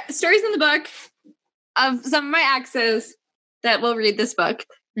are stories in the book of some of my exes that will read this book.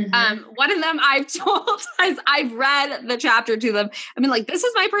 Mm-hmm. One of them I've told as I've read the chapter to them. I mean, like, this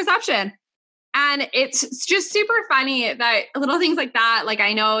is my perception. And it's just super funny that little things like that. Like,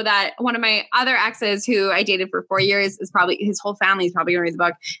 I know that one of my other exes who I dated for 4 years is probably, his whole family is probably going to read the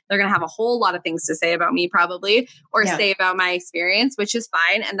book. They're going to have a whole lot of things to say about me probably, or say about my experience, which is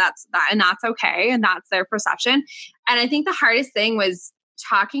fine. And that's okay. And that's their perception. And I think the hardest thing was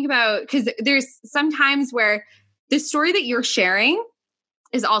talking about, because there's some times where the story that you're sharing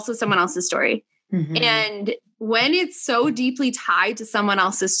is also someone else's story. Mm-hmm. And when it's so deeply tied to someone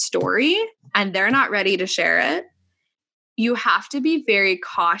else's story and they're not ready to share it, you have to be very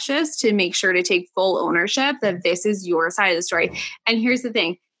cautious to make sure to take full ownership that this is your side of the story. And here's the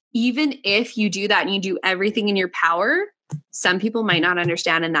thing, even if you do that and you do everything in your power, some people might not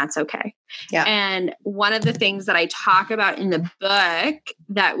understand, and that's okay. Yeah. And one of the things that I talk about in the book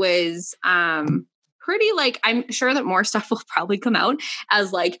that was, pretty, like, I'm sure that more stuff will probably come out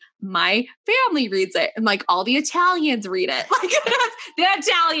as like my family reads it and like all the Italians read it. Like the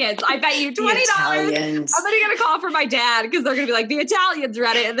Italians, I bet you $20. I'm going to get a call from my dad because they're going to be like, the Italians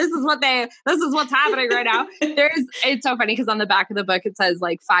read it and this is what's happening right now. It's so funny because on the back of the book it says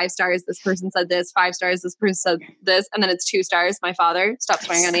like 5 stars, this person said this, 5 stars, this person said this, and then it's 2 stars, my father stopped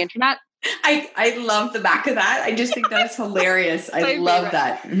swearing on the internet. I love the back of that. I just think that's hilarious. I love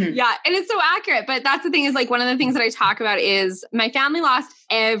that. Mm-hmm. Yeah. And it's so accurate. But that's the thing is, like, one of the things that I talk about is my family lost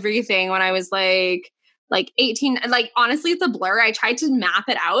everything when I was like 18. Like, honestly, it's a blur. I tried to map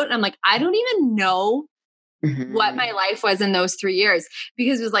it out. And I'm like, I don't even know what my life was in those 3 years,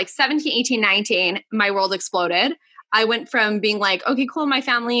 because it was like 17, 18, 19, my world exploded. I went from being like, okay, cool, my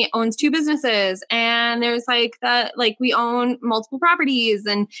family owns 2 businesses and there's like that, like we own multiple properties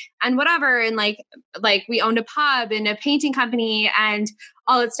and whatever. And like we owned a pub and a painting company and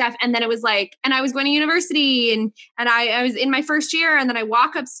all that stuff. And then it was like, and I was going to university and I was in my first year. And then I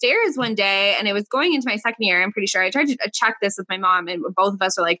walk upstairs one day and it was going into my second year. I'm pretty sure I tried to check this with my mom and both of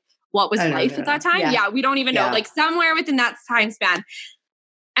us were like, what was life at that time? Yeah. We don't even know, like somewhere within that time span.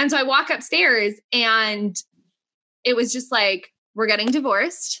 And so I walk upstairs and it was just like, we're getting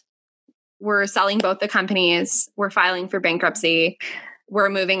divorced. We're selling both the companies. We're filing for bankruptcy. We're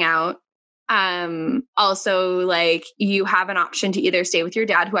moving out. Also, like, you have an option to either stay with your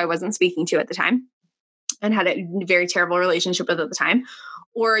dad, who I wasn't speaking to at the time and had a very terrible relationship with at the time,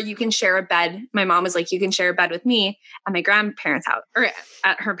 or you can share a bed. My mom was like, you can share a bed with me at my grandparents' house or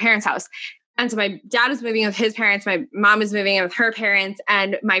at her parents' house. And so my dad was moving in with his parents. My mom was moving in with her parents.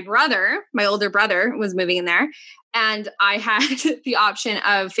 And my older brother was moving in there. And I had the option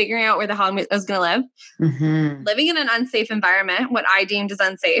of figuring out where the hell I was going to live, living in an unsafe environment, what I deemed as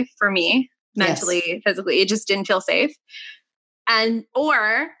unsafe for me, mentally, physically. It just didn't feel safe.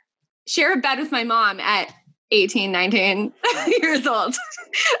 Or share a bed with my mom at 18, 19 years old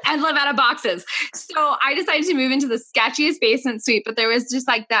and live out of boxes. So I decided to move into the sketchiest basement suite, but there was just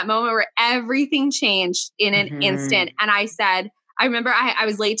like that moment where everything changed in an instant. And I said, I remember I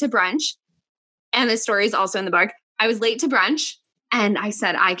was late to brunch, and the story is also in the book. I was late to brunch, and I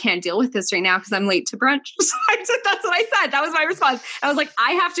said, I can't deal with this right now because I'm late to brunch. So that's what I said. That was my response. I was like,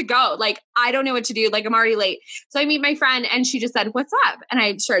 I have to go. Like, I don't know what to do. Like, I'm already late. So I meet my friend, and she just said, what's up? And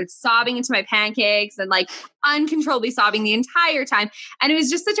I started sobbing into my pancakes and like uncontrollably sobbing the entire time. And it was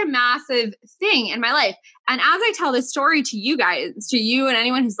just such a massive thing in my life. And as I tell this story to you guys, to you and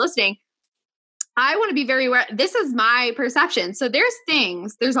anyone who's listening, I want to be very aware. This is my perception. So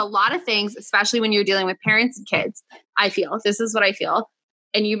there's a lot of things, especially when you're dealing with parents and kids. I feel this is what I feel.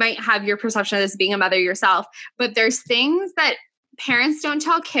 And you might have your perception of this being a mother yourself, but there's things that parents don't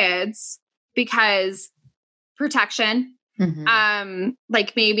tell kids because protection,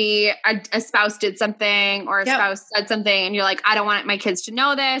 like maybe a spouse did something or a spouse said something and you're like, I don't want my kids to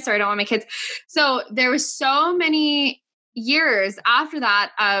know this, or I don't want my kids. So there was so many years after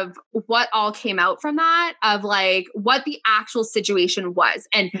that of what all came out from that, of like what the actual situation was,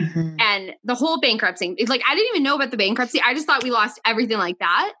 and the whole bankruptcy. It's like I didn't even know about the bankruptcy. I just thought we lost everything like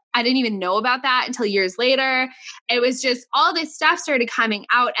that. I didn't even know about that until years later. It was just all this stuff started coming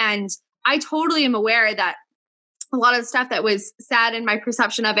out, and I totally am aware that a lot of the stuff that was said and my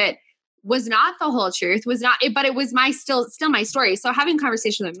perception of it was not the whole truth, was not it, but it was my still my story. So having a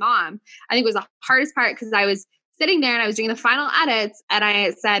conversation with mom, I think was the hardest part, because I was sitting there and I was doing the final edits, and I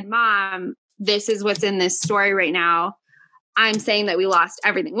said, Mom, this is what's in this story right now. I'm saying that we lost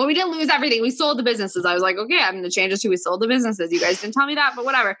everything. Well, we didn't lose everything. We sold the businesses. I was like, okay, I'm going to change it to we sold the businesses. You guys didn't tell me that, but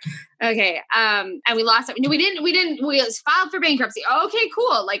whatever. Okay. And we lost it. No, we didn't. We filed for bankruptcy. Okay,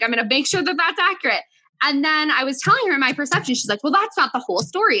 cool. Like, I'm going to make sure that that's accurate. And then I was telling her my perception. She's like, well, that's not the whole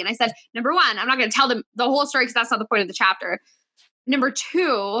story. And I said, number one, I'm not going to tell them the whole story because that's not the point of the chapter. Number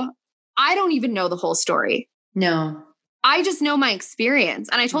two, I don't even know the whole story. No. I just know my experience.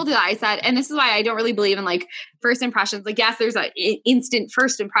 And I told her that. I said, and this is why I don't really believe in like first impressions. Like, yes, there's an instant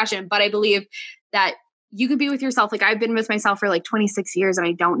first impression, but I believe that you can be with yourself. Like, I've been with myself for like 26 years and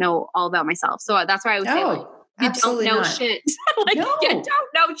I don't know all about myself. So that's why I would say, like, you don't know shit. Like, you don't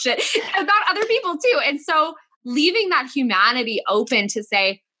know shit about other people too. And so leaving that humanity open to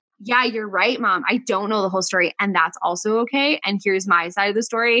say, yeah, you're right, Mom. I don't know the whole story. And that's also okay. And here's my side of the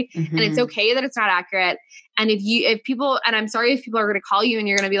story. And it's okay that it's not accurate. And if people, and I'm sorry if people are going to call you and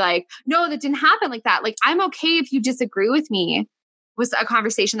you're going to be like, no, that didn't happen like that. Like, I'm okay if you disagree with me, was a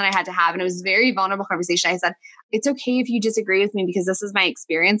conversation that I had to have. And it was a very vulnerable conversation. I said, it's okay if you disagree with me because this is my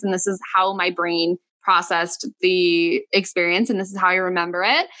experience and this is how my brain processed the experience and this is how I remember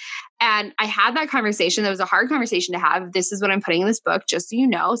it. And I had that conversation. That was a hard conversation to have. This is what I'm putting in this book, just so you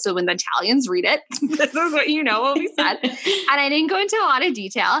know. So when the Italians read it, this is what you know what we said. And I didn't go into a lot of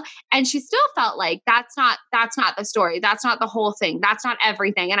detail. And she still felt like that's not the story. That's not the whole thing. That's not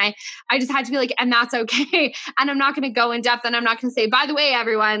everything. And I just had to be like, and that's okay. And I'm not going to go in depth, and I'm not going to say, by the way,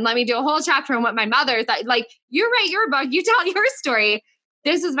 everyone, let me do a whole chapter on what my mother thought. Like, you write your book, you tell your story.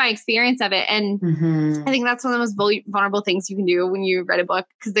 This is my experience of it. And I think that's one of the most vulnerable things you can do when you write a book,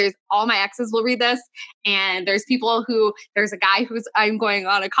 because there's all my exes will read this. And there's a guy I'm going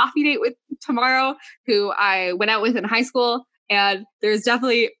on a coffee date with tomorrow who I went out with in high school. And there's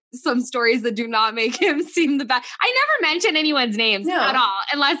definitely some stories that do not make him seem the best. I never mention anyone's names at all,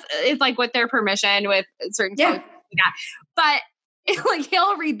 unless it's like with their permission with certain folks. Yeah. But like,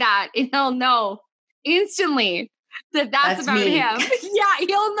 he'll read that and he'll know instantly that's about me. him. Yeah,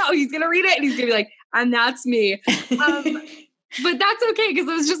 he'll know. He's going to read it and he's going to be like, and that's me. But that's okay, because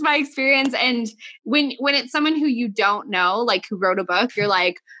it was just my experience. And when it's someone who you don't know, like who wrote a book, you're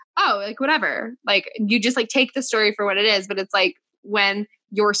like, oh, like whatever. Like, you just like take the story for what it is. But it's like when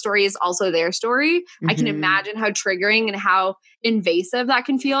your story is also their story, I can imagine how triggering and how invasive that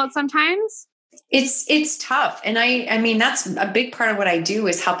can feel at sometimes. It's tough. And I mean, that's a big part of what I do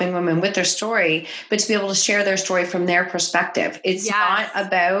is helping women with their story, but to be able to share their story from their perspective. It's not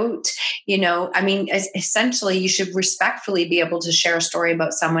about, I mean, essentially you should respectfully be able to share a story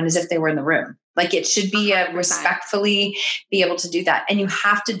about someone as if they were in the room. Like, it should be respectfully be able to do that. And you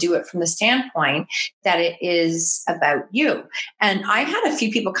have to do it from the standpoint that it is about you. And I had a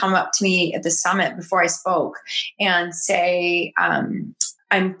few people come up to me at the summit before I spoke and say,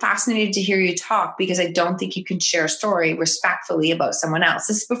 I'm fascinated to hear you talk because I don't think you can share a story respectfully about someone else.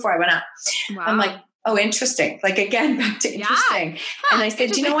 This is before I went up. Wow. I'm like, Oh, interesting. Like, again, back to interesting. And I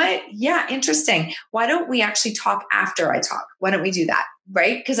said, you know what? Yeah, interesting. Why don't we actually talk after I talk? Why don't we do that?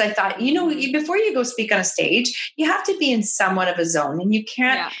 Right? Because I thought, before you go speak on a stage, you have to be in somewhat of a zone, and you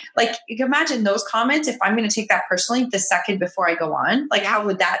can't like, you can imagine those comments. If I'm going to take that personally the second before I go on, like, how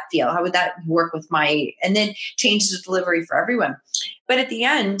would that feel? How would that work with and then change the delivery for everyone. But at the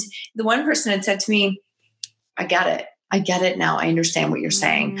end, the one person had said to me, I get it now. I understand what you're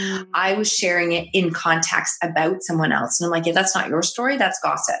saying. I was sharing it in context about someone else. And I'm like, yeah, that's not your story. That's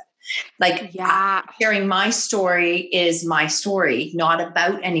gossip. Like, sharing my story is my story, not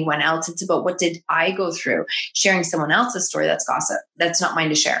about anyone else. It's about what did I go through. Sharing someone else's story, that's gossip. That's not mine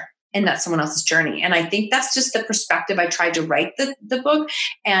to share. And that's someone else's journey. And I think that's just the perspective I tried to write the book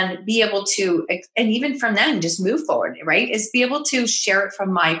and be able to, and even from then just move forward, right? Is be able to share it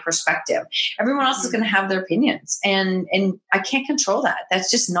from my perspective. Everyone else is going to have their opinions, and I can't control that.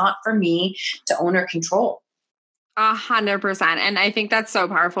 That's just not for me to own or control. 100%. And I think that's so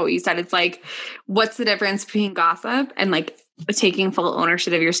powerful what you said. It's like, what's the difference between gossip and like taking full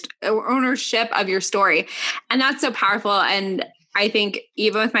ownership of your story? And that's so powerful. And I think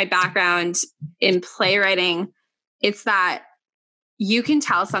even with my background in playwriting, it's that you can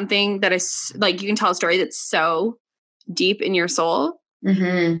tell something that is like, you can tell a story that's so deep in your soul,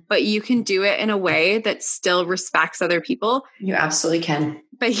 but you can do it in a way that still respects other people. You absolutely can.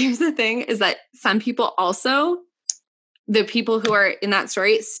 But here's the thing is that some people also, the people who are in that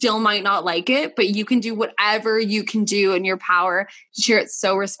story still might not like it, but you can do whatever you can do in your power to share it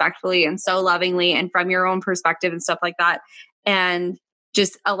so respectfully and so lovingly and from your own perspective and stuff like that. And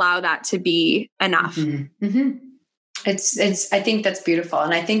just allow that to be enough. It's, I think that's beautiful.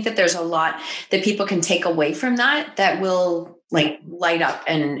 And I think that there's a lot that people can take away from that will like light up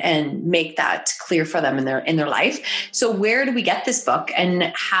and make that clear for them in their life. So where do we get this book,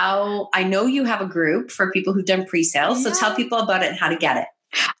 and how? I know you have a group for people who've done pre-sales. So tell people about it and how to get it.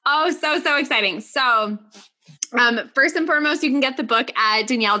 Oh, so exciting. So first and foremost, you can get the book at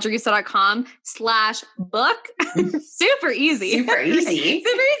DanielleDerusa.com/book. Super easy.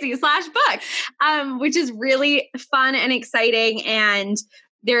 /book, which is really fun and exciting. And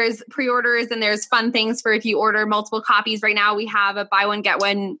there's pre-orders and there's fun things for if you order multiple copies. Right now we have a buy one, get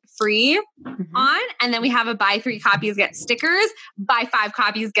one free on. And then we have a buy 3 copies, get stickers, buy 5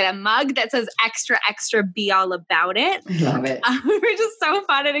 copies, get a mug that says extra, extra, be all about it. I love it. Which is so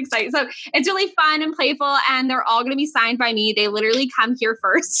fun and exciting. So it's really fun and playful, and they're all going to be signed by me. They literally come here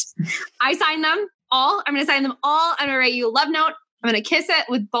first. I sign them all. I'm going to sign them all. I'm going to write you a love note. I'm going to kiss it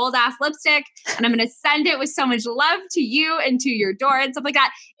with bold ass lipstick, and I'm going to send it with so much love to you and to your door and stuff like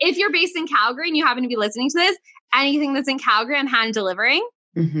that. If you're based in Calgary and you happen to be listening to this, anything that's in Calgary, I'm hand delivering.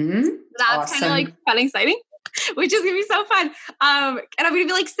 That's awesome. Kind of like fun, exciting, which is going to be so fun. And I'm going to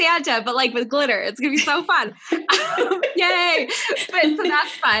be like Santa, but like with glitter. It's going to be so fun. Yay. So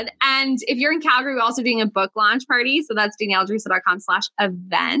that's fun. And if you're in Calgary, we're also doing a book launch party. So that's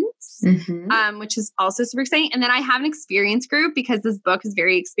DanielleDerusa.com/events, which is also super exciting. And then I have an experience group because this book is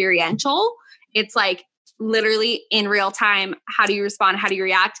very experiential. It's like literally in real time. How do you respond? How do you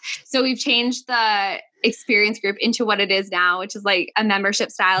react? So we've changed the experience group into what it is now, which is like a membership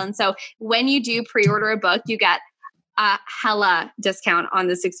style. And so when you do pre-order a book, you get a hella discount on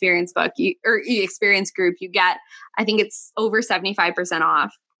this experience book or experience group. You get, I think it's over 75%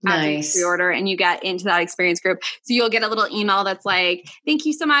 off. Nice. Pre-order, and you get into that experience group. So you'll get a little email that's like, thank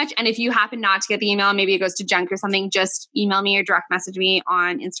you so much. And if you happen not to get the email, maybe it goes to junk or something, just email me or direct message me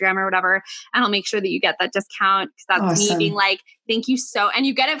on Instagram or whatever. And I'll make sure that you get that discount, because that's awesome. Me being like, thank you so, and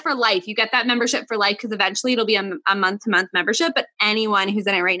you get it for life. You get that membership for life, because eventually it'll be a month-to-month membership, but anyone who's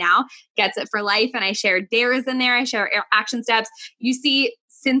in it right now gets it for life. And I share dares in there. I share action steps. You see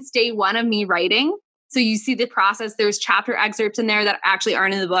since day one of me writing. So you see the process. There's chapter excerpts in there that actually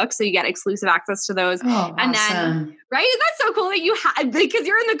aren't in the book. So you get exclusive access to those. Oh, and awesome. Then, right? That's so cool that you had, because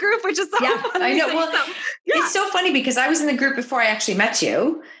you're in the group, which is so fun. I know. Well, it's so funny because I was in the group before I actually met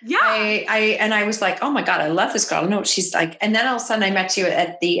you. Yeah. I was like, oh my God, I love this girl. I know what she's like. And then all of a sudden I met you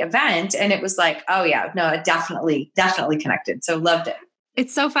at the event, and it was like, oh yeah, no, definitely connected. So loved it.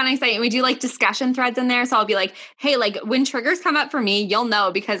 It's so fun and exciting. We do like discussion threads in there. So I'll be like, hey, like when triggers come up for me, you'll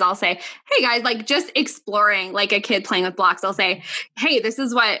know, because I'll say, hey guys, like just exploring like a kid playing with blocks. I'll say, hey, this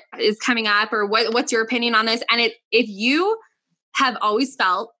is what is coming up, or what's your opinion on this? And if you have always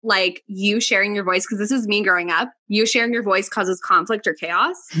felt like you sharing your voice, because this is me growing up, you sharing your voice causes conflict or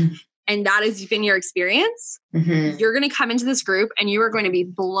chaos. And that has been your experience, you're going to come into this group and you are going to be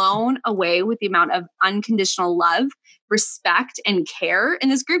blown away with the amount of unconditional love, respect, and care in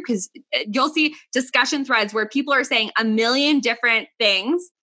this group. Because you'll see discussion threads where people are saying a million different things,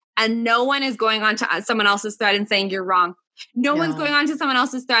 and no one is going on to someone else's thread and saying you're wrong. No one's going on to someone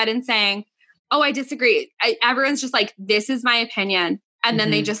else's thread and saying, oh, I disagree. Everyone's just like, this is my opinion. And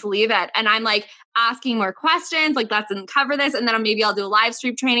then they just leave it. And I'm like asking more questions, like, let's uncover this. And then maybe I'll do a live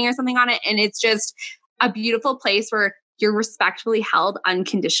stream training or something on it. And it's just a beautiful place where you're respectfully held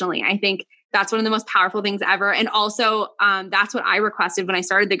unconditionally. I think that's one of the most powerful things ever. And also, that's what I requested when I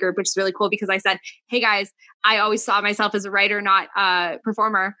started the group, which is really cool because I said, hey guys, I always saw myself as a writer, not a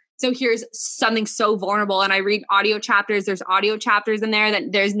performer. So here's something so vulnerable. And I read audio chapters. There's audio chapters in there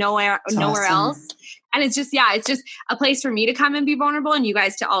that there's nowhere else. And it's just a place for me to come and be vulnerable and you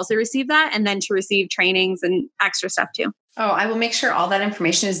guys to also receive that and then to receive trainings and extra stuff too. Oh, I will make sure all that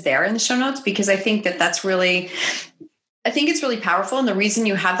information is there in the show notes because I think it's really powerful. And the reason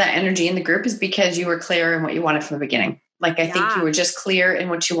you have that energy in the group is because you were clear in what you wanted from the beginning. Like, I think you were just clear in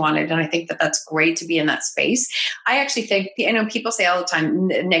what you wanted. And I think that that's great to be in that space. I actually think, people say all the time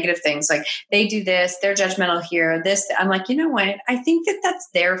negative things like they do this, they're judgmental here, this. I'm like, you know what? I think that that's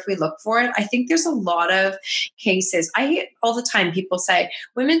there if we look for it. I think there's a lot of cases. I hear all the time people say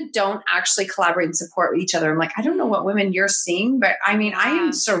women don't actually collaborate and support each other. I'm like, I don't know what women you're seeing, but I mean, I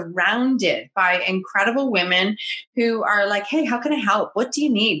am surrounded by incredible women who are like, hey, how can I help? What do you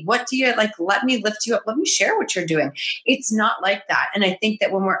need? What do you like? Let me lift you up. Let me share what you're doing. It's not like that. And I think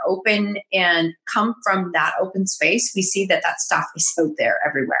that when we're open and come from that open space, we see that stuff is out there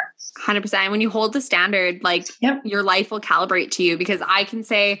everywhere. 100%. When you hold the standard, like your life will calibrate to you because I can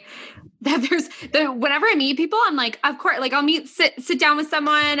say that whenever I meet people, I'm like, of course, like I'll sit down with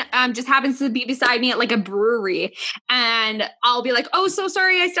someone, just happens to be beside me at like a brewery and I'll be like, oh, so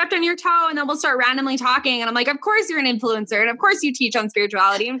sorry, I stepped on your toe. And then we'll start randomly talking. And I'm like, of course you're an influencer. And of course you teach on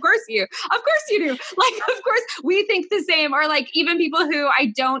spirituality. And of course you do. Like, of course we think the same. Or like even people who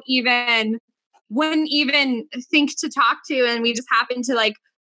I wouldn't even think to talk to. And we just happen to like,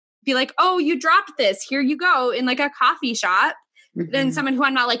 be like, oh, you dropped this. Here you go in like a coffee shop. Then someone who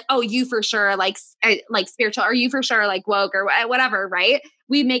I'm not like, oh, you for sure like spiritual, or you for sure like woke or whatever, right?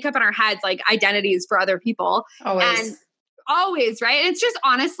 We make up in our heads like identities for other people. Always, right? And it's just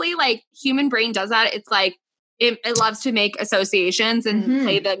honestly like human brain does that. It's like it loves to make associations and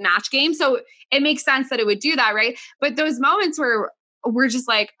play the match game. So it makes sense that it would do that, right? But those moments where we're just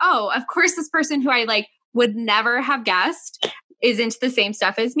like, oh, of course this person who I like would never have guessed is into the same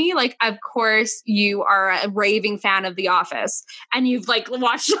stuff as me. Like, of course you are a raving fan of The Office and you've like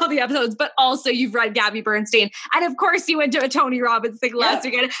watched all the episodes, but also you've read Gabby Bernstein. And of course you went to a Tony Robbins thing last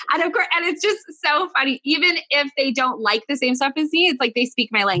weekend. And of course, and it's just so funny. Even if they don't like the same stuff as me, it's like they speak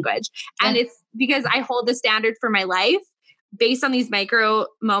my language. And it's because I hold the standard for my life based on these micro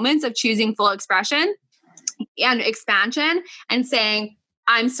moments of choosing full expression and expansion and saying,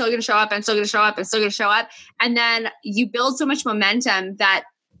 I'm still going to show up. I'm still going to show up. I'm still going to show up. And then you build so much momentum that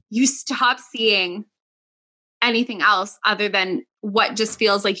you stop seeing anything else other than what just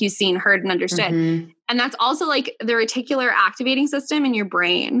feels like you've seen, heard, and understood. And that's also like the reticular activating system in your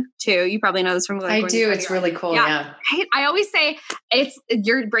brain too. You probably know this from like, I do. It's really cool. Yeah. I always say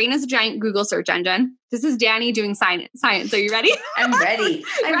your brain is a giant Google search engine. This is Danny doing science. Are you ready? I'm ready.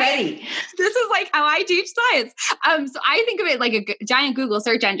 I'm ready. This is like how I teach science. So I think of it like a giant Google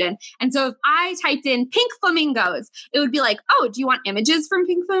search engine. And so if I typed in pink flamingos, it would be like, oh, do you want images from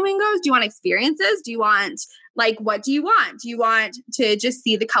pink flamingos? Do you want experiences? Do you want like, what do you want? Do you want to just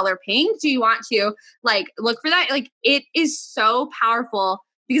see the color pink? Do you want to like look for that? Like it is so powerful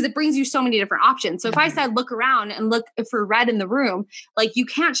because it brings you so many different options. So if I said, look around and look for red in the room, like you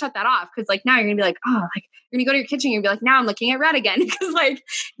can't shut that off. Cause like now you're gonna be like, oh, like you're gonna go to your kitchen. You're gonna be like, now I'm looking at red again. Cause like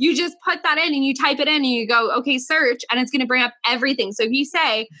you just put that in and you type it in and you go, okay, search. And it's gonna bring up everything. So if you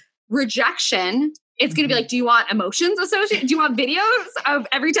say rejection, it's going to be like, do you want emotions associated? Do you want videos of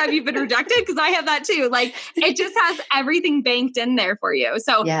every time you've been rejected? Because I have that too. Like it just has everything banked in there for you.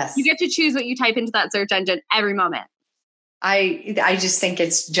 So you get to choose what you type into that search engine every moment. I just think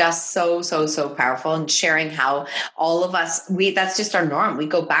it's just so powerful, and sharing how all of us, that's just our norm. We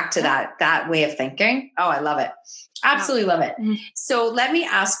go back to that way of thinking. Oh, I love it. Absolutely love it. So let me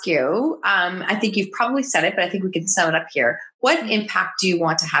ask you, I think you've probably said it, but I think we can sum it up here. What impact do you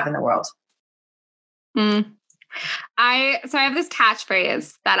want to have in the world? I have this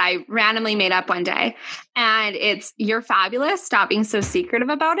catchphrase that I randomly made up one day, and it's, you're fabulous. Stop being so secretive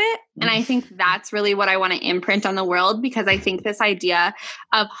about it. And I think that's really what I want to imprint on the world, because I think this idea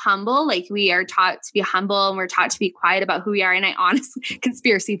of humble, like we are taught to be humble and we're taught to be quiet about who we are. And I honestly,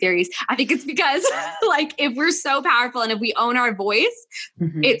 conspiracy theories, I think it's because like if we're so powerful and if we own our voice,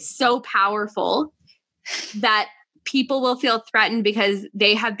 it's so powerful that people will feel threatened because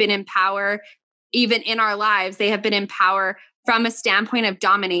they have been in power. Even in our lives, they have been in power from a standpoint of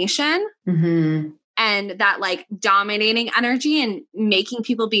domination. And that like dominating energy and making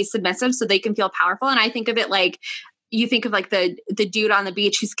people be submissive so they can feel powerful. And I think of it like, you think of like the dude on the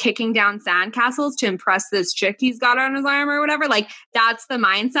beach who's kicking down sandcastles to impress this chick he's got on his arm or whatever. Like that's the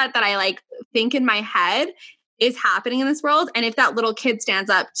mindset that I like think in my head is happening in this world. And if that little kid stands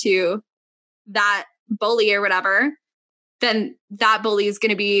up to that bully or whatever, then that bully is going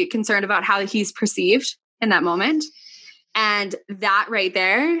to be concerned about how he's perceived in that moment. And that right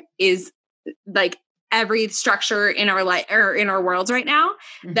there is like every structure in our life or in our worlds right now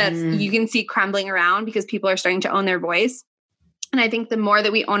that you can see crumbling around because people are starting to own their voice. And I think the more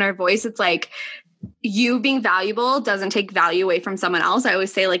that we own our voice, it's like you being valuable doesn't take value away from someone else. I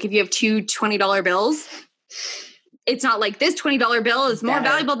always say like, if you have two $20 bills, it's not like this $20 bill is more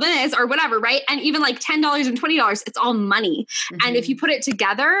valuable than this or whatever. Right. And even like $10 and $20, it's all money. And if you put it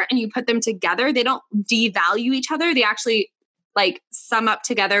together and you put them together, they don't devalue each other. They actually like sum up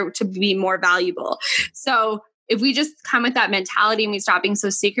together to be more valuable. So if we just come with that mentality and we stop being so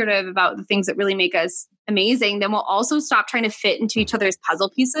secretive about the things that really make us amazing, then we'll also stop trying to fit into each other's puzzle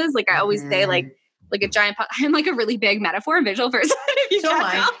pieces. Like I always say, like a giant, I'm like a really big metaphor visual person. So am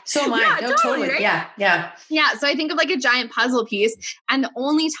I. No, totally. Right? Yeah. So I think of like a giant puzzle piece. And the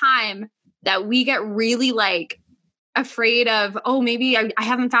only time that we get really like afraid of, oh, maybe I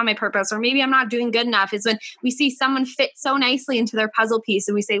haven't found my purpose, or maybe I'm not doing good enough, is when we see someone fit so nicely into their puzzle piece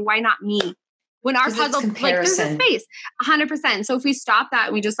and we say, why not me? When our puzzle, like there's a space, 100%. So if we stop that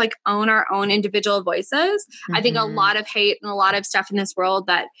and we just like own our own individual voices, I think a lot of hate and a lot of stuff in this world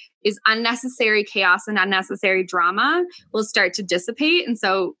that is unnecessary chaos and unnecessary drama will start to dissipate. And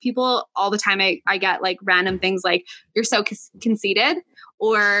so people all the time, I get like random things like, you're so conceited,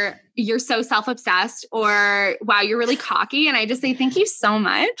 or you're so self-obsessed, or wow, you're really cocky. And I just say, thank you so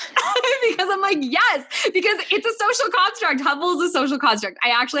much. Because I'm like, yes, because it's a social construct. Humble is a social construct. I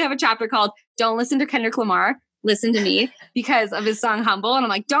actually have a chapter called Don't Listen to Kendrick Lamar, Listen to Me, because of his song Humble. And I'm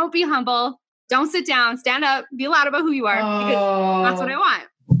like, don't be humble. Don't sit down, stand up, be loud about who you are, because that's what I want.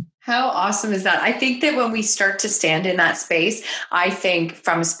 How awesome is that? I think that when we start to stand in that space, I think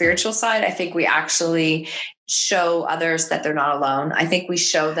from a spiritual side, I think we actually show others that they're not alone. I think we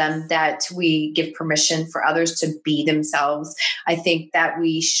show them that we give permission for others to be themselves. I think that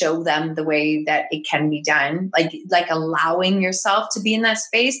we show them the way that it can be done, like allowing yourself to be in that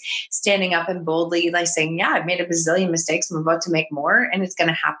space, standing up and boldly like saying, yeah, I've made a bazillion mistakes. I'm about to make more and it's going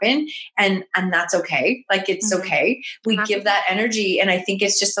to happen. And that's okay. Like, it's okay. We give that energy. And I think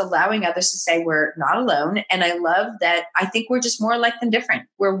it's just allowing others to say we're not alone. And I love that. I think we're just more alike than different.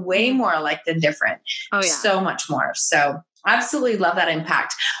 We're way more alike than different. Oh yeah. So much more. So absolutely love that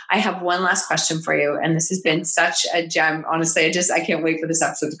impact. I have one last question for you. And this has been such a gem. Honestly, I can't wait for this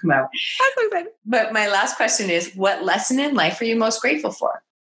episode to come out. I'm so excited. But my last question is, what lesson in life are you most grateful for?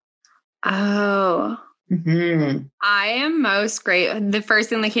 Oh, I am most grateful. The first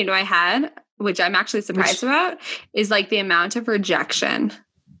thing that came to my head, which I'm actually surprised about, is like the amount of rejection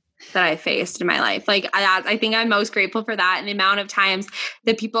that I faced in my life. Like I think I'm most grateful for that. And the amount of times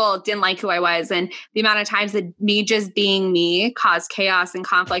that people didn't like who I was, and the amount of times that me just being me caused chaos and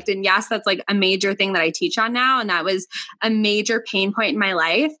conflict. And yes, that's like a major thing that I teach on now. And that was a major pain point in my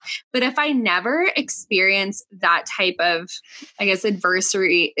life. But if I never experienced that type of, I guess,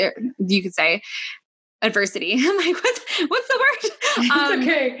 adversity, you could say, adversity. I'm like, what's the word? It's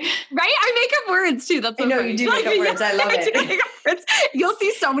okay. Right? I make up words too. That's so I know funny. you do make up words. I love it. You'll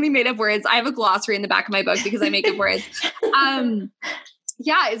see so many made up words. I have a glossary in the back of my book because I make up words.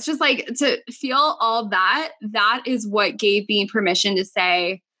 Yeah, it's just like to feel all that. That is what gave me permission to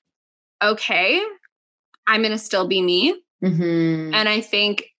say, okay, I'm going to still be me. And I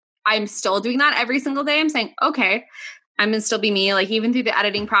think I'm still doing that every single day. I'm saying, okay, I'm going to still be me. Like even through the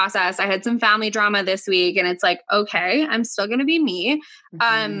editing process, I had some family drama this week and it's like, okay, I'm still going to be me.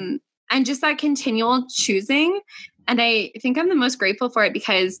 And just that continual choosing. And I think I'm the most grateful for it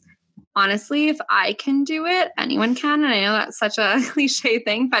because honestly, if I can do it, anyone can. And I know that's such a cliche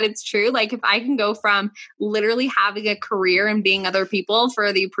thing, but it's true. Like if I can go from literally having a career and being other people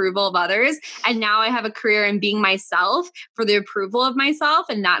for the approval of others, and now I have a career in being myself for the approval of myself,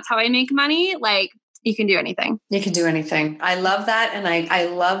 and that's how I make money, like you can do anything. You can do anything. I love that. And I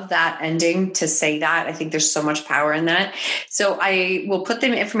love that ending to say that. I think there's so much power in that. So I will put the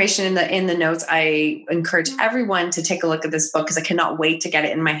information in the notes. I encourage everyone to take a look at this book because I cannot wait to get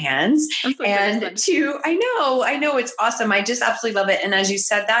it in my hands. I know it's awesome. I just absolutely love it. And as you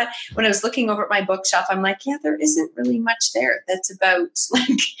said that, when I was looking over at my bookshelf, I'm like, yeah, there isn't really much there that's about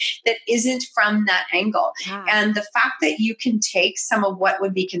like, that isn't from that angle. Yeah. And the fact that you can take some of what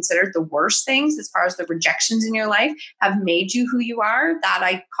would be considered the worst things as far as scars, the rejections in your life have made you who you are, that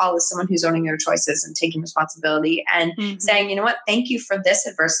I call as someone who's owning their choices and taking responsibility and saying, you know what, thank you for this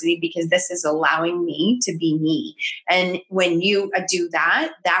adversity because this is allowing me to be me. And when you do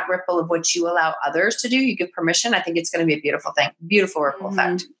that ripple of what you allow others to do, you give permission, I think it's going to be a beautiful thing, beautiful ripple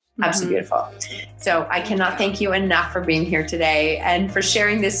effect. Absolutely beautiful. So I cannot thank you enough for being here today and for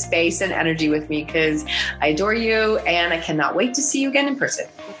sharing this space and energy with me because I adore you and I cannot wait to see you again in person.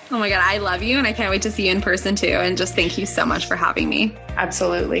 Oh my God, I love you and I can't wait to see you in person too. And just thank you so much for having me.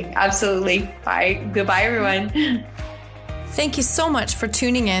 Absolutely. Absolutely. Bye. Goodbye, everyone. Thank you so much for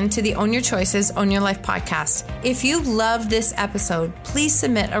tuning in to the Own Your Choices, Own Your Life podcast. If you love this episode, please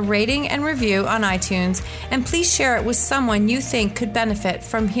submit a rating and review on iTunes, and please share it with someone you think could benefit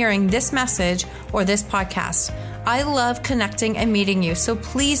from hearing this message or this podcast. I love connecting and meeting you, so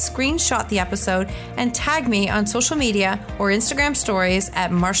please screenshot the episode and tag me on social media or Instagram stories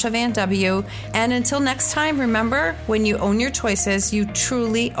at Marsha Van W. And until next time, remember, when you own your choices, you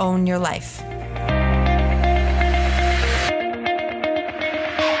truly own your life.